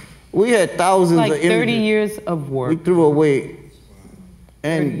was? We had thousands of images. Like 30 years of work. We threw away.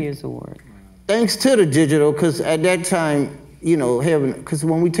 And 30 years of work. Thanks to the digital, because at that time, you know, having, because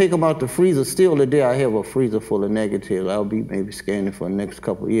when we take them out the freezer, still today I have a freezer full of negatives. I'll be maybe scanning for the next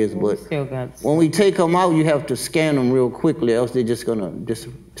couple of years, but when we take them out, you have to scan them real quickly, else they're just gonna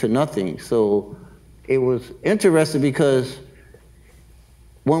to nothing. So it was interesting because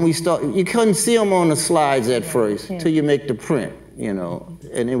when we start, you couldn't see them on the slides at first till you make the print, you know.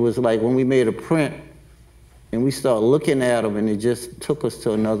 And it was like when we made a print and we started looking at them, and it just took us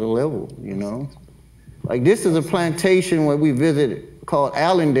to another level, you know. Like this is a plantation where we visited called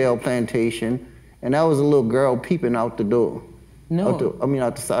Allendale Plantation, and that was a little girl peeping out the door. No.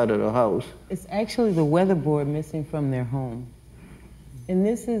 Out the side of the house. It's actually the weatherboard missing from their home. And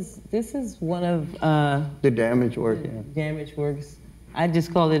this is one of the damaged work. Damaged works. I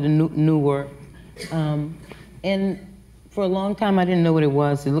just call it a new work. And for a long time I didn't know what it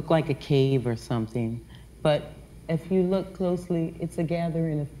was. It looked like a cave or something. But if you look closely, it's a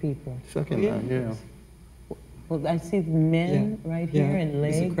gathering of people. Second line, yeah. Well, I see the men right here and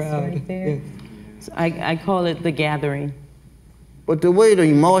legs right there. Yeah. So I call it the gathering. But the way the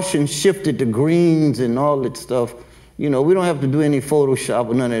emotion shifted, the greens and all that stuff, you know, we don't have to do any Photoshop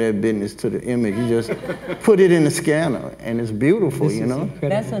or none of that business to the image. You just put it in the scanner, and it's beautiful, you know?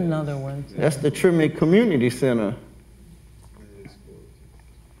 That's another one. Too. That's the Trimmick Community Center.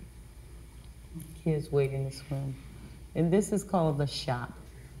 Kids waiting to swim. And this is called the shop.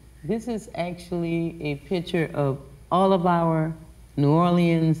 This is actually a picture of all of our New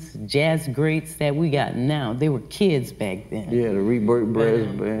Orleans jazz greats that we got now. They were kids back then. Yeah, the Rebirth Brass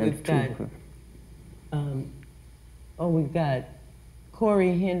Band. We've got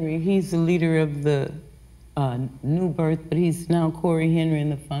Corey Henry. He's the leader of the New Birth, but he's now Corey Henry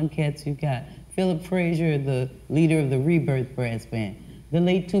and the Funkettes. You've got Philip Frazier, the leader of the Rebirth Brass Band. The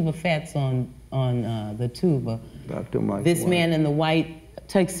late tuba Fats on the tuba. Dr. Mike this White. Man in the white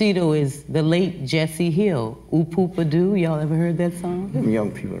tuxedo is the late Jesse Hill. Ooh Poopa Doo. Y'all ever heard that song? Young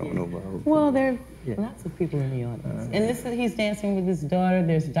people don't know about it. Well, there are lots of people in the audience. And he's dancing with his daughter.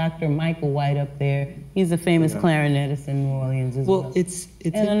 There's Dr. Michael White up there. He's a famous clarinetist in New Orleans as well. It's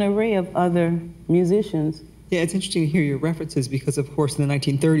an array of other musicians. Yeah, it's interesting to hear your references because, of course, in the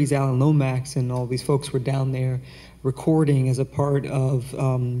 1930s, Alan Lomax and all these folks were down there recording as a part of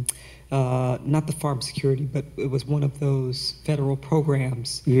not the farm security, but it was one of those federal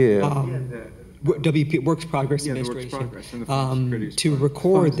programs. WP Works Progress Administration to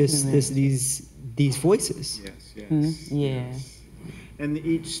record these voices. Yes. And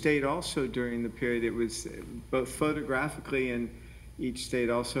each state also during the period, it was both photographically, and each state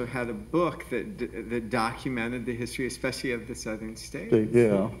also had a book that documented the history, especially of the southern states.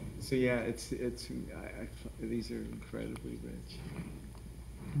 Yeah. So yeah, these are incredibly rich.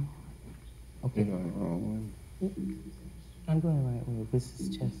 Okay. I'm going the right way. This is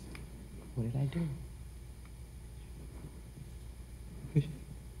just, what did I do?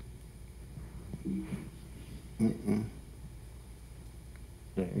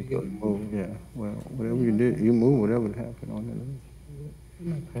 Yeah, you move, yeah. Well, whatever you did, you move whatever happened on the list.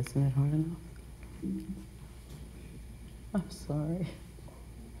 Am I pressing it hard enough? I'm sorry.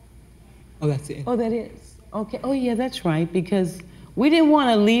 Oh, that's it. Oh, that is. Okay. Oh, yeah, that's right. Because we didn't want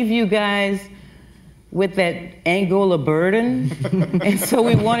to leave you guys with that Angola burden. And so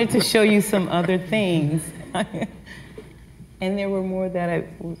we wanted to show you some other things. And there were more that I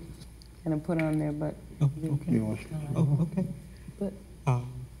was going to put on there, but. Oh, okay. Oh, okay. But.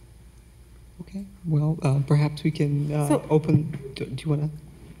 Okay. Well, perhaps we can open. Do you want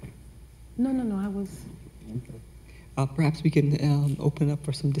to? No. I was. Perhaps we can open up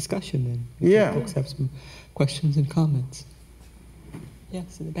for some discussion then. Yeah. Folks have some questions and comments.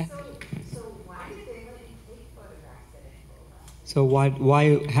 Yes, in the back. So why did they let you take photographs at Angola? So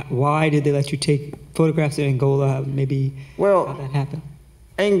why did they let you take photographs in Angola? Maybe how that happened?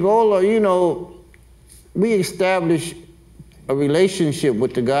 Angola, you know, we established a relationship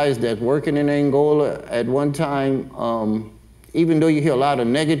with the guys that's working in Angola at one time. Even though you hear a lot of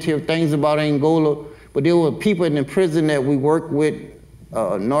negative things about Angola, but there were people in the prison that we worked with,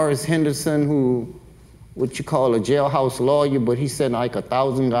 Norris Henderson, who, what you call a jailhouse lawyer, but he sent like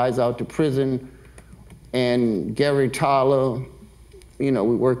 1,000 guys out to prison, and Gary Tyler. You know,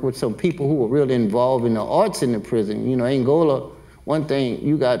 we worked with some people who were really involved in the arts in the prison. You know, Angola, one thing,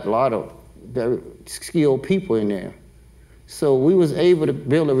 you got a lot of very skilled people in there. So we was able to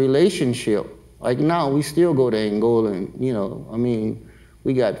build a relationship. Like now, we still go to Angola, and you know, I mean,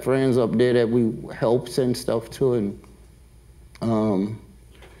 we got friends up there that we help send stuff to, and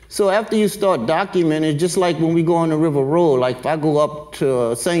so after you start documenting, just like when we go on the River Road, like if I go up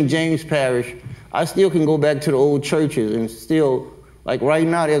to St. James Parish, I still can go back to the old churches and still, like right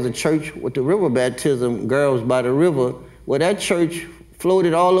now there's a church with the river baptism, girls by the river, Well, that church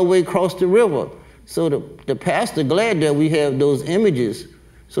floated all the way across the river. So the pastor glad that we have those images.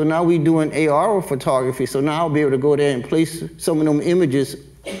 So now we doing AR photography. So now I'll be able to go there and place some of them images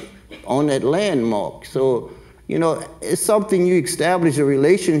on that landmark. So, you know, it's something you establish a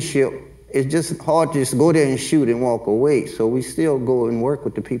relationship. It's just hard to just go there and shoot and walk away. So we still go and work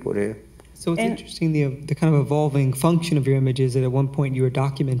with the people there. So it's interesting the kind of evolving function of your images. That at one point you were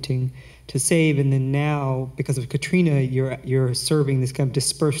documenting to save, and then now because of Katrina, you're serving this kind of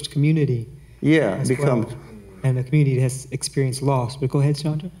dispersed community. Yeah, becomes. Well. And the community has experienced loss. But go ahead,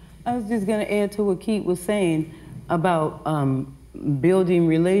 Chandra. I was just going to add to what Keith was saying about building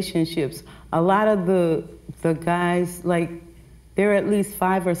relationships. A lot of the guys, like, there are at least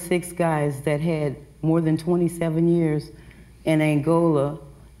 5 or 6 guys that had more than 27 years in Angola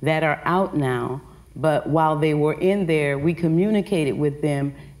that are out now. But while they were in there, we communicated with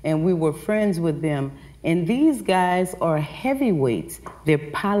them and we were friends with them. And these guys are heavyweights. They're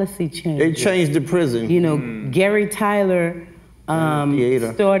policy changers. They changed the prison. You know, Gary Tyler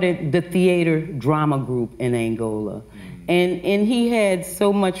started the theater drama group in Angola. And he had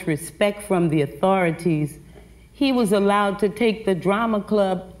so much respect from the authorities, he was allowed to take the drama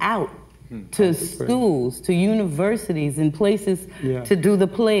club out to schools, to universities, and places to do the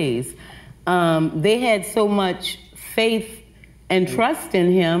plays. They had so much faith and trust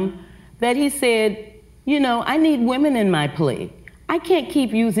in him that he said, you know, I need women in my play. I can't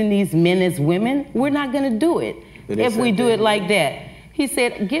keep using these men as women. We're not going to do it if we do it like that. He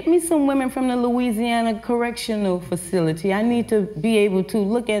said, get me some women from the Louisiana Correctional Facility. I need to be able to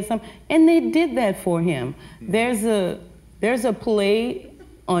look at some. And they did that for him. There's a play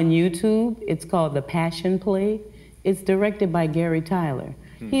on YouTube. It's called The Passion Play. It's directed by Gary Tyler.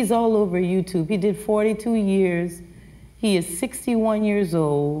 He's all over YouTube. He did 42 years. He is 61 years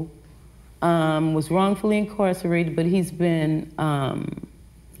old. Was wrongfully incarcerated, but he's been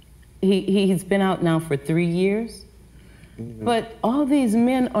he's been out now for 3 years. But all these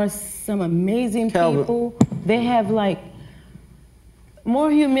men are some amazing people. They have like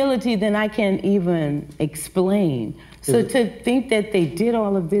more humility than I can even explain. So to think that they did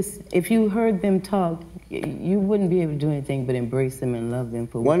all of this, if you heard them talk, you wouldn't be able to do anything but embrace them and love them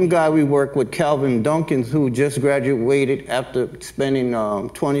for one guy we work with, Calvin Duncans, who just graduated after spending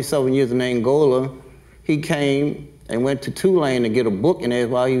 27 years in Angola. He came and went to Tulane to get a book,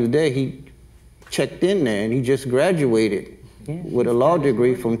 and while he was there, he checked in there, and he just graduated with a law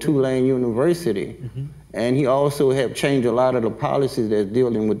degree from Tulane University. And he also have changed a lot of the policies that's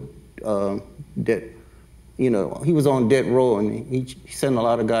dealing with debt. You know, he was on death row, and he sent a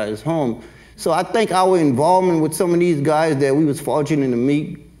lot of guys home. So I think our involvement with some of these guys that we was fortunate to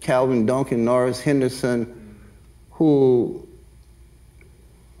meet, Calvin Duncan, Norris Henderson, who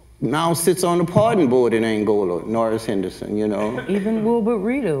now sits on the pardon board in Angola, Norris Henderson, you know. Even Wilbert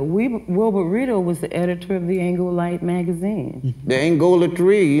Rito. Wilbert Rito was the editor of the Angolite magazine. The Angola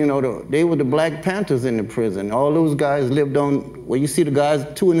 3, you know, they were the Black Panthers in the prison. All those guys lived on, well, you see the guys,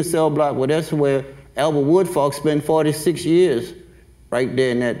 2 in the cell block, well, that's where Albert Woodfolk spent 46 years. Right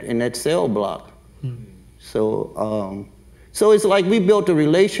there in that cell block. So so it's like we built a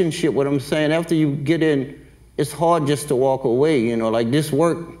relationship. What I'm saying, after you get in, it's hard just to walk away. You know, like this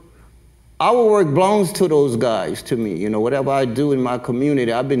work, our work belongs to those guys, to me. You know, whatever I do in my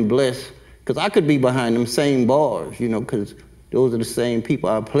community, I've been blessed because I could be behind them same bars. You know, because those are the same people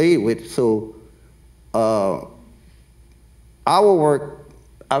I played with. So our work,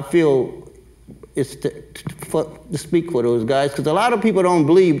 I feel, is to speak for those guys, because a lot of people don't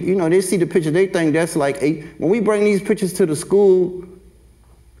believe, you know, they see the pictures, they think that's like, when we bring these pictures to the school,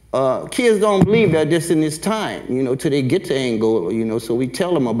 kids don't believe that this in this time, you know, till they get to Angola, you know, so we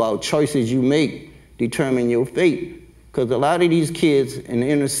tell them about choices you make determine your fate, because a lot of these kids in the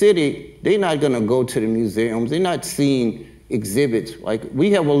inner city, they're not gonna go to the museums, they're not seeing exhibits. Like, we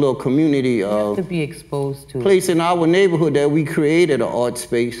have a little community of to be exposed to place in our neighborhood that we created an art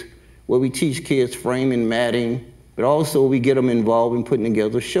space where we teach kids framing, matting, but also we get them involved in putting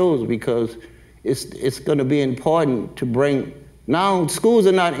together shows, because it's going to be important to bring, now schools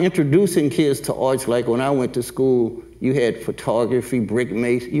are not introducing kids to arts like when I went to school, you had photography, brick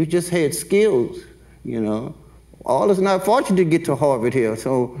mason, you just had skills, you know. All is not fortunate to get to Harvard here,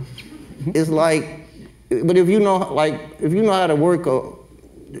 so it's like, but if you know, like, if you know how to work or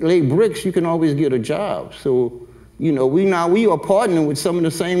lay bricks, you can always get a job. So, you know, we are partnering with some of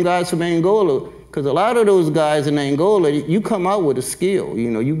the same guys from Angola, because a lot of those guys in Angola, you come out with a skill, you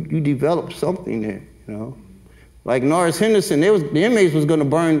know, you develop something there, you know. Like Norris Henderson, the inmates was gonna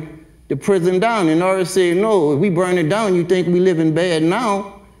burn the prison down, and Norris said, no, if we burn it down, you think we living bad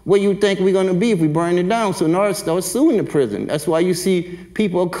now? where you think we're going to be if we burn it down? So now start suing the prison. That's why you see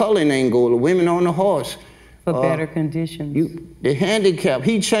people of color in Angola, women on the horse. For better conditions. The handicap,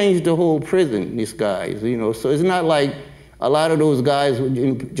 he changed the whole prison, these guys, you know. So it's not like a lot of those guys were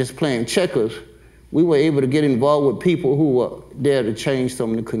just playing checkers. We were able to get involved with people who were there to change some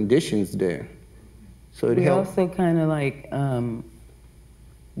of the conditions there. So it helped. Also kind of like,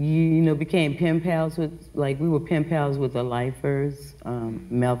 you know, became pen pals with, like we were pen pals with the lifers,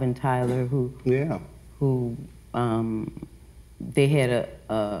 Melvin Tyler, who they had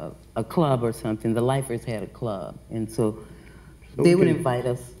a club or something. The lifers had a club, and so they would invite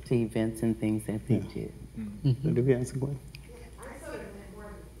us to events and things that they did. Mm-hmm. Did we answer the question?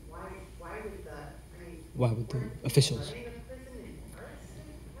 Why would the officials?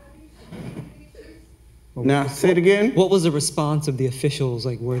 Now, say it again. What was the response of the officials?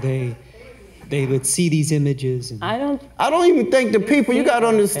 Like, were they would see these images? And I don't even think the people, you got to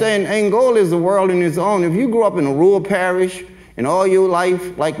understand, Angola is a world in its own. If you grew up in a rural parish and all your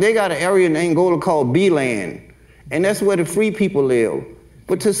life, like they got an area in Angola called B-land, and that's where the free people live.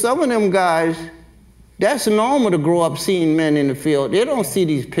 But to some of them guys, that's normal to grow up seeing men in the field. They don't see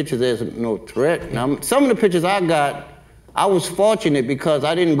these pictures as no threat. Now, some of the pictures I got, I was fortunate because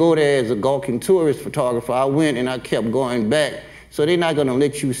I didn't go there as a gawking tourist photographer. I went and I kept going back. So they're not gonna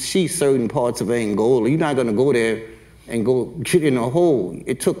let you see certain parts of Angola. You're not gonna go there and go get in a hole.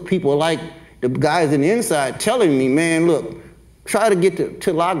 It took people like the guys in the inside telling me, man, look, try to get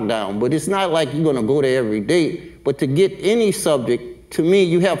to lockdown, but it's not like you're gonna go there every day. But to get any subject, to me,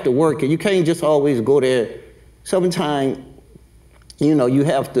 you have to work it. You can't just always go there. Sometimes, you know, you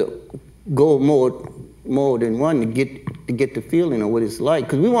have to go more than one to get the feeling of what it's like.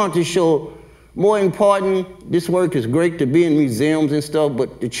 Because we want to show, more important, this work is great to be in museums and stuff,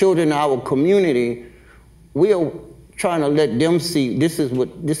 but the children in our community, we are trying to let them see this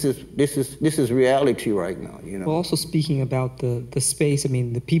is reality right now, you know. Well, also speaking about the space, I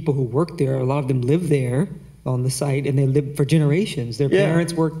mean, the people who work there, a lot of them live there on the site, and they live for generations. Their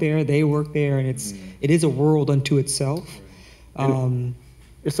parents work there, they work there, and it is a world unto itself.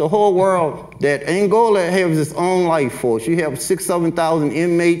 It's a whole world that Angola has its own life force. You have 6,000 to 7,000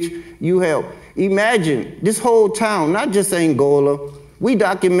 inmates. You have, imagine this whole town, not just Angola. We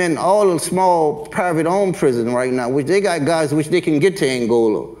document all the small private-owned prisons right now, which they got guys which they can get to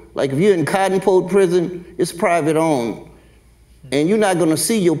Angola. Like if you're in Cottonpot prison, it's private-owned. And you're not gonna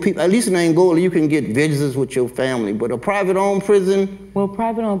see your people, at least in Angola, you can get visitors with your family, but a private-owned prison. Well,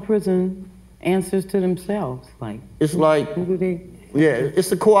 private-owned prison answers to themselves, like. It's like, who do they? Yeah,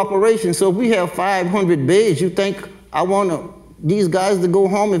 it's a cooperation. So if we have 500 beds, you think I want these guys to go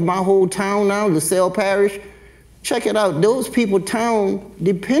home if my whole town now, LaSalle Parish? Check it out, those people town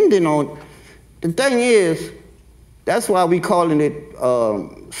depending on, the thing is, that's why we calling it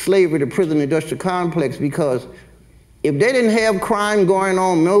slavery to prison industrial complex, because if they didn't have crime going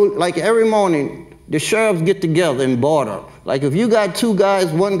on, like every morning, the sheriffs get together and barter. Like if you got two guys,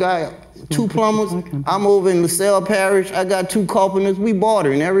 one guy, 2 plumbers, I'm over in LaSalle Parish, I got 2 carpenters, we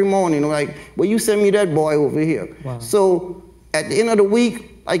bartering every morning. Like, well, you send me that boy over here. Wow. So at the end of the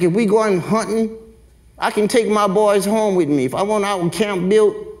week, like if we going hunting, I can take my boys home with me. If I want our camp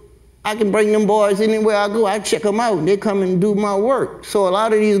built, I can bring them boys anywhere I go. I check them out and they come and do my work. So a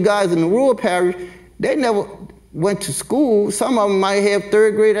lot of these guys in the rural parish, they never went to school. Some of them might have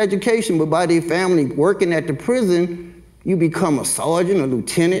 3rd grade education, but by their family working at the prison, you become a sergeant, a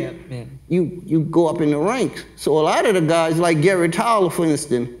lieutenant. Yeah. You go up in the ranks. So a lot of the guys, like Gary Tyler, for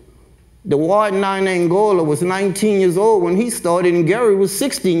instance, the warden in Angola was 19 years old when he started, and Gary was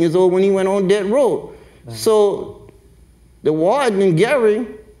 16 years old when he went on death row. Right. So the warden and Gary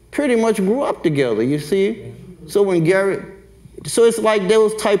pretty much grew up together, you see? So when Gary, so it's like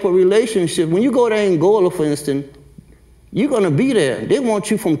those type of relationships. When you go to Angola, for instance, you're gonna be there. They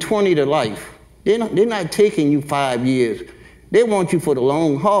want you from 20 to life. They're not taking you 5 years. They want you for the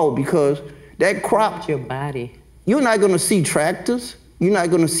long haul, because that crop, your body. You're not gonna see tractors. You're not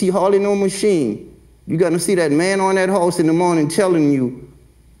gonna see hardly no machine. You're gonna see that man on that horse in the morning telling you,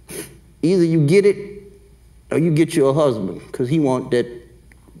 either you get it or you get your husband, because he want that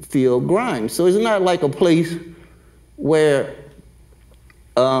field grind. So it's not like a place where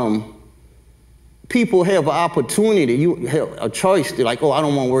people have an opportunity. You have a choice. They're like, oh, I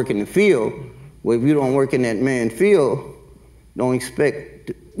don't want to work in the field. Well, if you don't work in that man's field, don't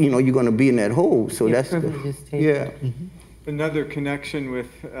expect, you know, you're going to be in that hole. So yeah, that's Another connection with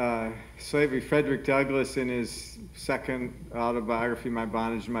slavery. Frederick Douglass, in his second autobiography, My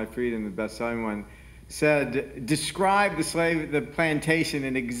Bondage, My Freedom, the best-selling one, said, describe the plantation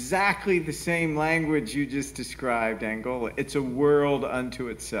in exactly the same language you just described, Angola. It's a world unto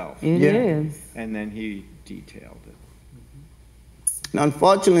itself. It is. And then he detailed it. Now,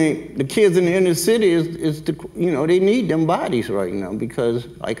 unfortunately, the kids in the inner city they need them bodies right now because,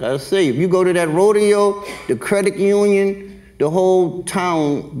 like I say, if you go to that rodeo, the credit union, the whole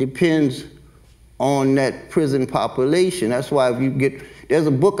town depends on that prison population. That's why if you get, there's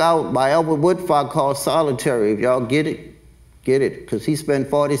a book out by Albert Woodford called Solitary. If y'all get it, because he spent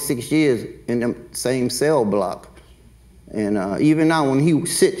 46 years in the same cell block. And even now, when he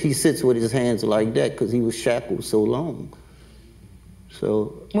sits with his hands like that because he was shackled so long.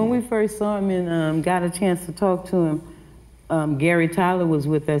 So when we first saw him and got a chance to talk to him, Gary Tyler was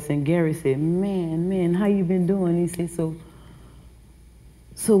with us, and Gary said, man, how you been doing? He said,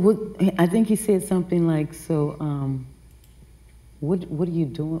 so what, I think he said something like, what are you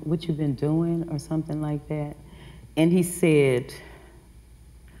doing, what you been doing, or something like that. And he said,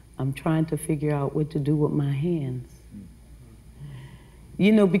 I'm trying to figure out what to do with my hands.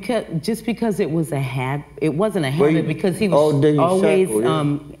 You know, just because it was a habit, it wasn't a habit because he was always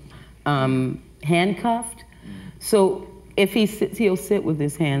handcuffed. So if he sits, he'll sit with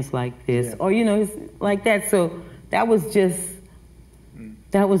his hands like this, or you know, like that. So that was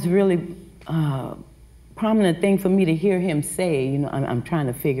really prominent thing for me to hear him say. You know, I'm trying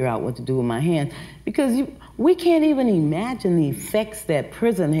to figure out what to do with my hands because we can't even imagine the effects that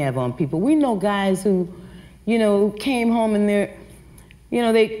prison have on people. We know guys who, you know, came home and they're, you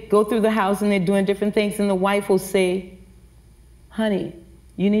know, they go through the house and they're doing different things, and the wife will say, honey,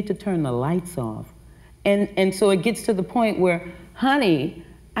 you need to turn the lights off. And so it gets to the point where, honey,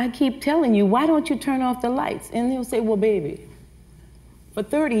 I keep telling you, why don't you turn off the lights? And he'll say, well, baby, for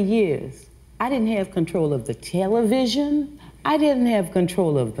 30 years, I didn't have control of the television. I didn't have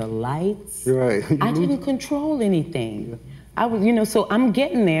control of the lights. Right. I didn't control anything. I was, you know, so I'm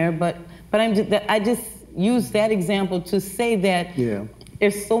getting there, but I just use that example to say that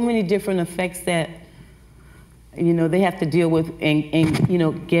there's so many different effects that, you know, they have to deal with and you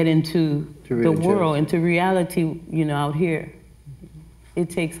know, get into the world, into reality, you know, out here. It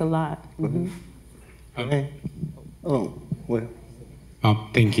takes a lot. Mm-hmm. Okay. Oh, well.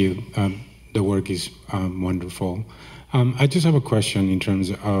 Thank you. The work is wonderful. I just have a question in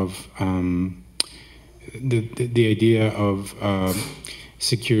terms of the idea of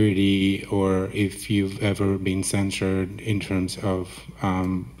security, or if you've ever been censored in terms of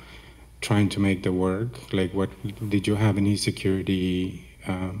trying to make the work. Like, what did you have any security?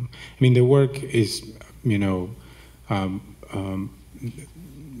 I mean, the work is, you know,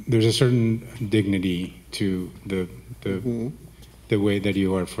 there's a certain dignity to the way that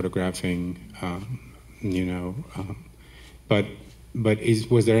you are photographing, you know, but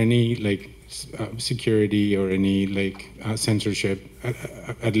was there any like security or any like censorship,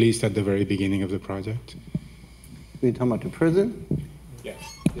 at least at the very beginning of the project? You talking about the prison?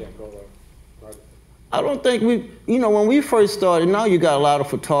 Yes. Yeah. Go ahead. I don't think you know, when we first started. Now you got a lot of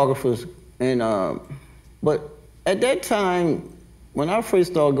photographers, and but at that time, when I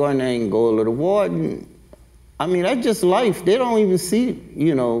first started going to Angola, the warden, I mean, that's just life. They don't even see,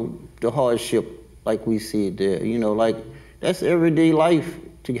 you know, the hardship like we see it there. You know, like that's everyday life.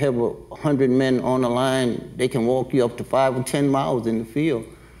 To have 100 men on the line, they can walk you up to 5 or 10 miles in the field.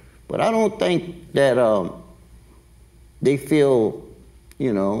 But I don't think that they feel,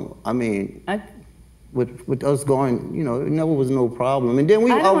 you know, I mean, with us going, you know, it never was no problem. And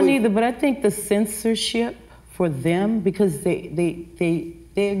then I don't either, but I think the censorship for them, because they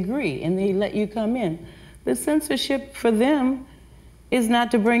agree and they let you come in. The censorship for them is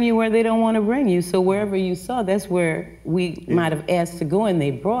not to bring you where they don't want to bring you. So wherever you saw, that's where we might have asked to go, and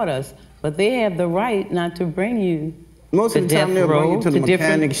they brought us. But they have the right not to bring you. Most of the time they'll bring you to the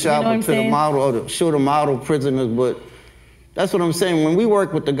mechanic shop, or to the model, or to show the model prisoners. But that's what I'm saying. When we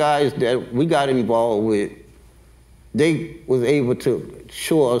worked with the guys that we got involved with, they was able to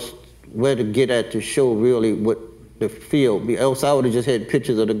show us where to get at to show really what the field. Else I would have just had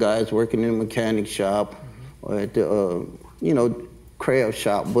pictures of the guys working in the mechanic shop or at the, you know, craft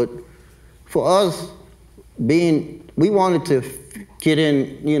shop. But for us, we wanted to get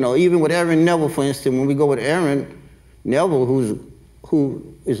in, you know, even with Aaron Neville, for instance, when we go with Aaron Neville,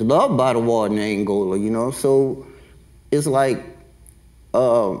 who is loved by the warden in Angola, you know, so it's like,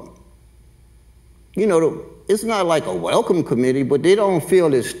 you know, it's not like a welcome committee, but they don't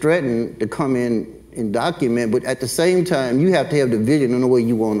feel it's threatened to come in and document, but at the same time, you have to have the vision and the way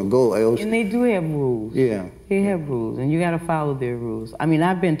you want to go, else. And they do have rules. Yeah. They have rules, and you got to follow their rules. I mean,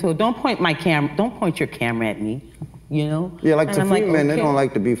 I've been told, don't point your camera at me. you know? Yeah, like And the I'm free men, they okay, don't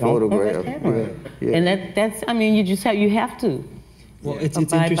like to be don't photographed. photograph. Yeah. And that's, I mean, you have to. Well, it's Abide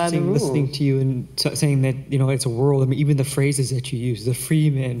by the interesting listening rules. to you and saying that, you know, it's a world. I mean, even the phrases that you use, the free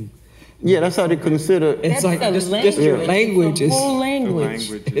men. Yeah, that's how they consider. It's That's like a just your language It's a is. whole The language.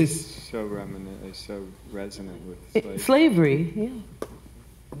 language is so so resonant with Slavery, yeah.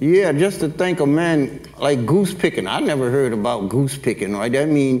 Yeah, just to think a man like goose picking. I never heard about goose picking, right? That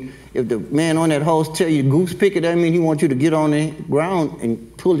mean if the man on that horse tell you goose picking, that mean he wants you to get on the ground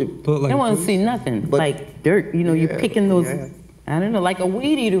and pull it. Put it like They a want to goose. see nothing, But- like dirt. You know, you're picking those, yeah. I don't know, like a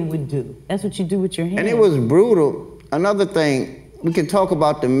weed eater would do. That's what you do with your hands. And it was brutal. Another thing, we can talk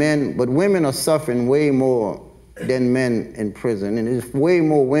about the men, but women are suffering way more than men in prison. And there's way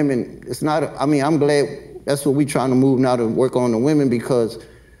more women. It's not, I mean, I'm glad that's what we're trying to move now, to work on the women, because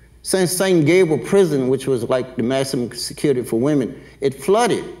since St. Gabriel Prison, which was like the maximum security for women, it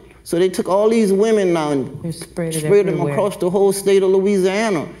flooded. So they took all these women now and They spread it them everywhere. across the whole state of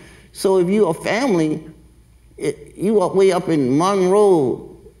Louisiana. So if you're a family, you are way up in Monroe,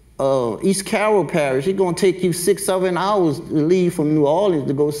 East Carroll Parish, it's gonna take you 6-7 hours to leave from New Orleans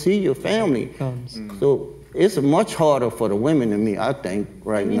to go see your family. So it's much harder for the women than me, I think,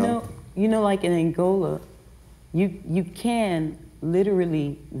 right now. You know, like in Angola, you can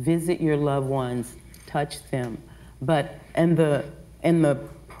literally visit your loved ones, touch them, but in the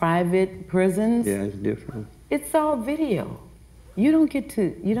private prisons, Yeah, it's different. it's all video. You don't get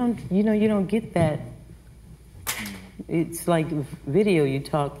to, you don't get that. It's like video, you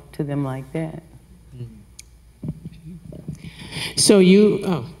talk to them like that. So you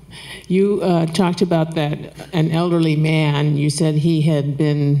talked about that, an elderly man, you said he had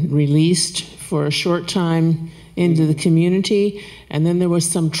been released for a short time into the community, and then there was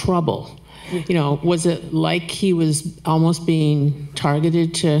some trouble. You know, was it like he was almost being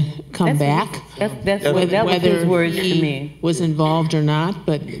targeted to come back? That was his words to me. Was involved or not,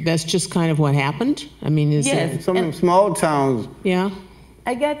 but that's just kind of what happened? I mean, is Yes. it? Some of them small towns, Yeah?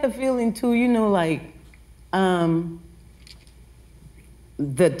 I got the feeling too, you know, like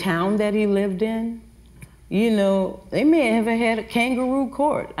the town that he lived in, you know, they may have had a kangaroo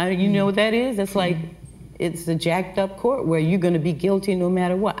court. You know what that is? It's like, it's a jacked up court where you're gonna be guilty no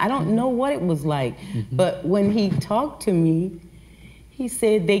matter what. I don't know what it was like, but when he talked to me, he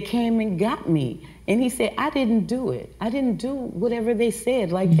said they came and got me. And he said, I didn't do it. I didn't do whatever they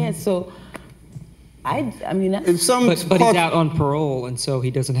said like that. So I mean, that's, in some But he's parts- out on parole, and so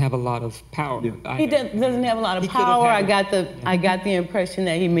he doesn't have a lot of power. he doesn't have a lot of He could have power. had- I got the impression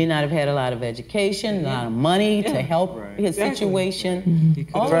that he may not have had a lot of education, a lot of money to help his situation.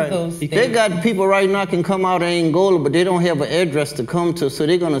 All of those things. They got people right now can come out of Angola, but they don't have an address to come to, so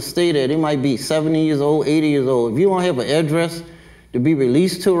they're gonna stay there. They might be 70 years old, 80 years old. If you don't have an address to be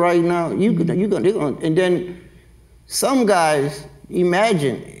released to right now, they're gonna, and then some guys,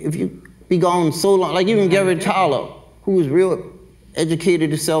 imagine if you be gone so long, like even Gary Tyler, who was real educated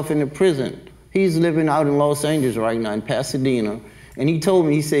himself in the prison. He's living out in Los Angeles right now, in Pasadena, and he told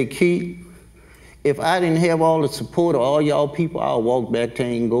me, he said, Keith, if I didn't have all the support of all y'all people, I'll walk back to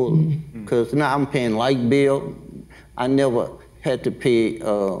Angola. Because now I'm paying light bill. I never had to pay,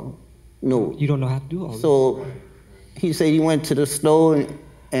 no. You don't know how to do all this. So he said he went to the store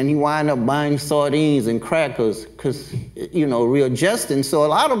and he wound up buying sardines and crackers because, you know, readjusting. So a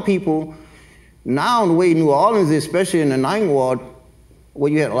lot of people now, the way New Orleans is, especially in the Ninth Ward,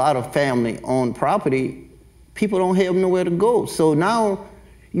 where you had a lot of family-owned property, people don't have nowhere to go. So now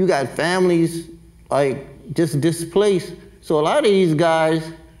you got families like just displaced. So a lot of these guys,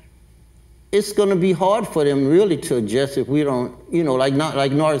 it's gonna be hard for them really to adjust if we don't, you know, like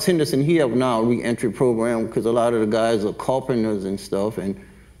Norris Henderson, he have now a re-entry program because a lot of the guys are carpenters and stuff and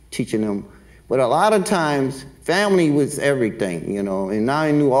teaching them. But a lot of times, family was everything, you know, and now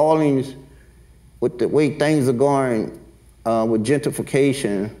in New Orleans, with the way things are going with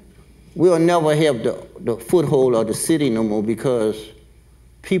gentrification, we'll never have the foothold of the city no more because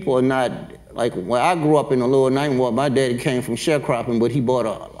people are not, like when I grew up in the lower Ninth Ward, my daddy came from sharecropping, but he bought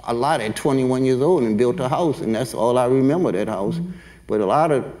a lot at 21 years old and built a house, and that's all I remember, that house. But a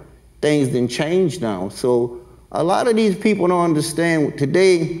lot of things didn't change now. So a lot of these people don't understand,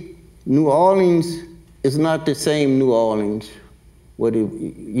 today, New Orleans is not the same New Orleans what it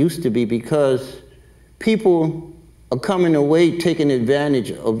used to be because people are coming away taking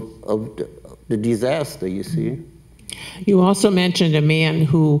advantage of the disaster, you see. You also mentioned a man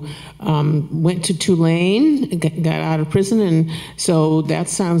who went to Tulane, got out of prison, and so that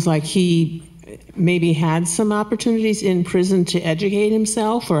sounds like he maybe had some opportunities in prison to educate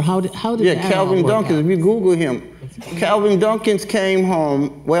himself, or how did that all Calvin work Dunkins, out? if you Google him, Calvin Dunkins came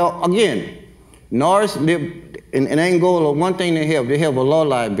home, well, again, Norris lived in Angola, one thing they have a law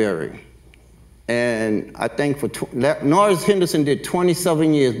library. And I think Norris Henderson did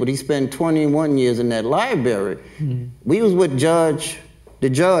 27 years, but he spent 21 years in that library. Mm-hmm. We was with the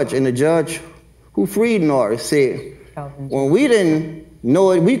judge who freed Norris said, when we didn't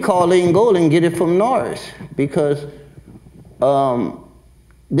know it, we called Angola and get it from Norris, because while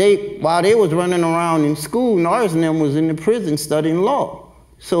they was running around in school, Norris and them was in the prison studying law.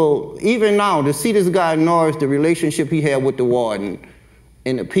 So even now, to see this guy Norris, the relationship he had with the warden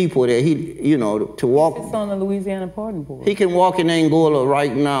and the people that to walk. It's on the Louisiana Pardon Board. He can walk in Angola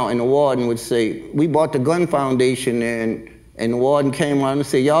right now, and the warden would say, we bought the gun foundation, and the warden came out and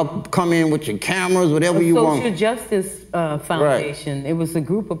said, y'all come in with your cameras, whatever you want. Social Justice Foundation. Right. It was a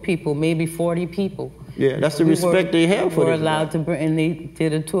group of people, maybe 40 people. Yeah, that's the respect they have for this. Were allowed to bring, and they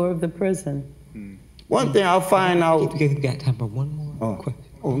did a tour of the prison. One thing I find out. You got time for one more question.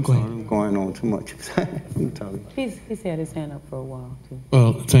 Oh, I'm sorry, I'm going on too much. He's had his hand up for a while, too.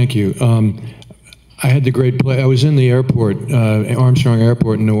 Well, thank you. I had the great pleasure. I was in the airport, Armstrong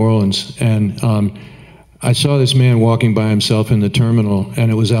Airport in New Orleans, and I saw this man walking by himself in the terminal, and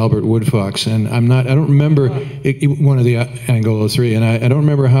it was Albert Woodfox. And I don't remember, one of the Angola 3, and I don't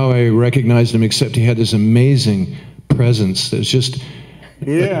remember how I recognized him, except he had this amazing presence. It was just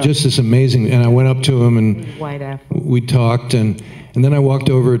this amazing, and I went up to him, and we talked, and then I walked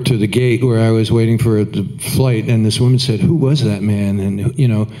over to the gate where I was waiting for the flight, and this woman said, "Who was that man?" And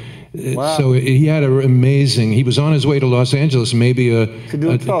wow. So he had an amazing. He was on his way to Los Angeles, maybe a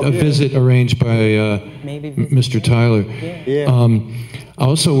visit arranged by Mr. Tyler. I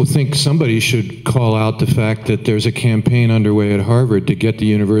also think somebody should call out the fact that there's a campaign underway at Harvard to get the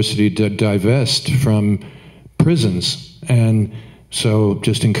university to divest from prisons, and so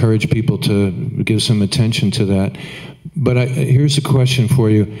just encourage people to give some attention to that. But here's a question for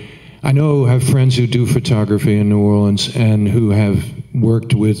you. I have friends who do photography in New Orleans and who have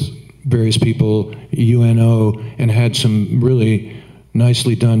worked with various people, UNO, and had some really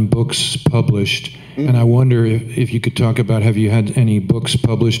nicely done books published. Mm-hmm. And I wonder if you could talk about, have you had any books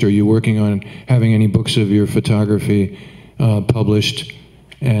published? Are you working on having any books of your photography published?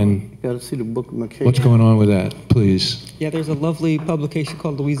 And got to see the book of Makeda. What's going on with that, please? Yeah, there's a lovely publication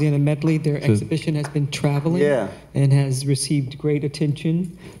called Louisiana Medley. Their exhibition has been traveling and has received great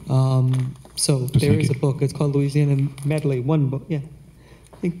attention. So there is a book. It's called Louisiana Medley. One book, I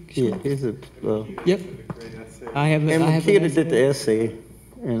think. Sure. Here's a. Yep. I have. And Makeda did the essay.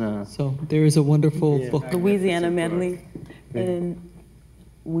 And so there is a wonderful book. Louisiana Medley, and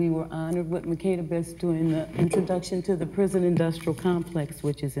we were honored with Makeda Best doing the introduction to the prison industrial complex,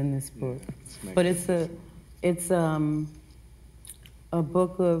 which is in this book. But it's a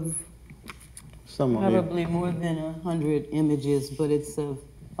book of probably more than 100 images, but it's a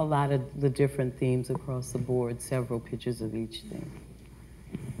lot of the different themes across the board, several pictures of each thing.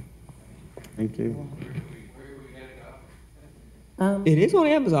 Thank you. It is on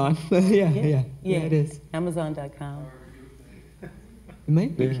Amazon. yeah, it is. Amazon.com.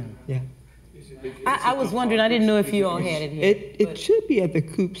 Maybe. Yeah. I was wondering, I didn't know if you all had it here. It should be at the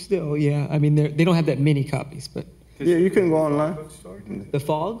Coop still, yeah. I mean, they don't have that many copies, but. Yeah, you can go online. The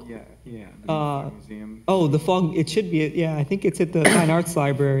Fog? Yeah. Museum. Oh, the Fog, it should be, I think it's at the Fine Arts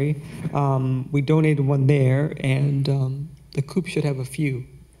Library. We donated one there, and the Coop should have a few.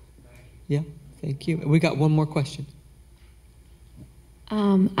 Yeah, thank you. We got one more question.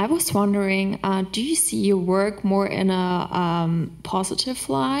 I was wondering, do you see your work more in a positive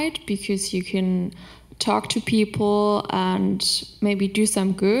light, because you can talk to people and maybe do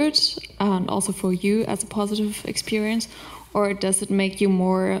some good, and also for you as a positive experience, or does it make you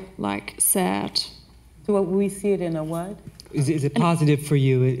more like sad? So we see it in a what? Is it positive for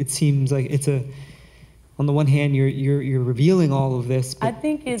you? It seems like it's on the one hand you're revealing all of this. But I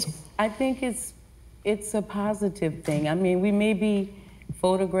think it's a positive thing. I mean, we may be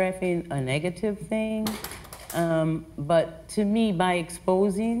photographing a negative thing, but to me, by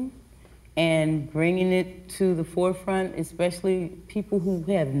exposing and bringing it to the forefront, especially people who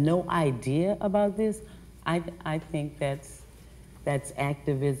have no idea about this, I think that's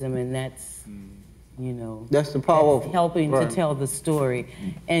activism, and that's that's the power of helping to tell the story.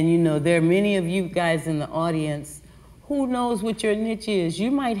 And there are many of you guys in the audience who knows what your niche is.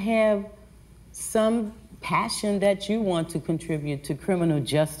 You might have some passion that you want to contribute to criminal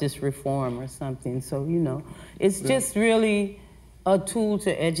justice reform or something. So, it's just really a tool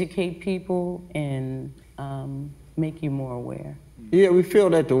to educate people and make you more aware. Yeah, we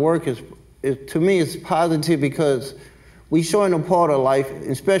feel that the work is to me, it's positive because we showing a part of life,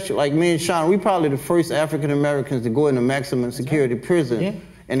 especially like me and Sean, we probably the first African Americans to go into maximum security prison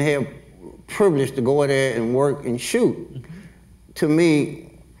and have privilege to go there and work and shoot. To me,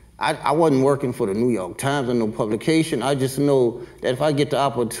 I wasn't working for the New York Times or no publication. I just know that if I get the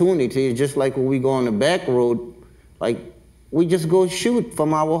opportunity, it's just like when we go on the back road, like we just go shoot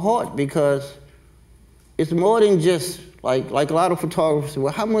from our heart, because it's more than just like a lot of photographers say,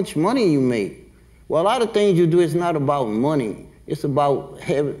 well, how much money you make? Well, a lot of things you do is not about money. It's about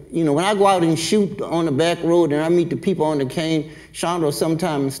having, you know, when I go out and shoot on the back road and I meet the people on the cane, Chandra will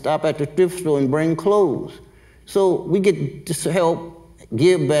sometimes stop at the thrift store and bring clothes. So we get to help,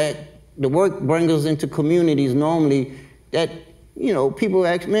 give back. The work brings us into communities normally that, you know, people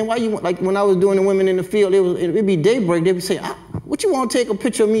ask, man, why you, like when I was doing the women in the field, it'd be daybreak, they'd be saying, what you want to take a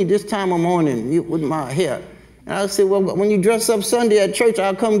picture of me this time of morning with my hair? And I said, well, when you dress up Sunday at church,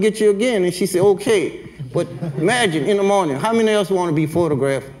 I'll come get you again. And she said, okay. But imagine in the morning, how many else want to be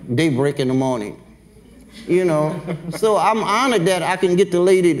photographed daybreak in the morning? You know, so I'm honored that I can get the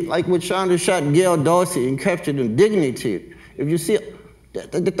lady, like what Chandra shot Gail Dorsey and captured the dignity. If you see,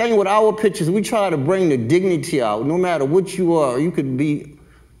 the thing with our pictures, we try to bring the dignity out. No matter what you are, you could be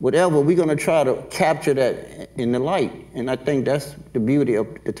whatever, we're going to try to capture that in the light. And I think that's the beauty of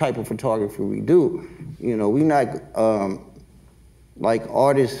the type of photography we do. You know, we're not like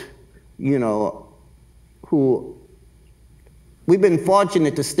artists, you know, who, we've been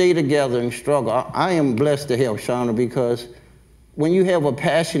fortunate to stay together and struggle. I am blessed to have Chandra, because when you have a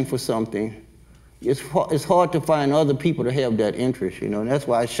passion for something, it's hard to find other people to have that interest, you know. And that's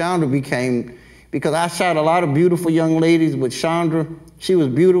why Chandra became, because I shot a lot of beautiful young ladies, but Chandra, she was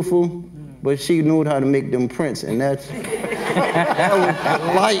beautiful, but she knew how to make them prints, and that was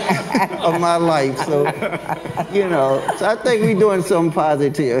the light of my life. So, you know, so I think we're doing something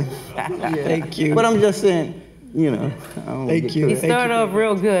positive. Yeah. Thank you. But I'm just saying, you know. Thank you. You started off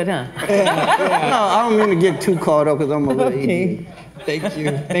real good, huh? No, I don't mean to get too caught up, because I'm a little okay. Thank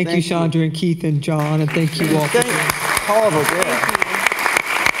you. Thank you, Chandra and Keith and John, and thank you all. Thank you.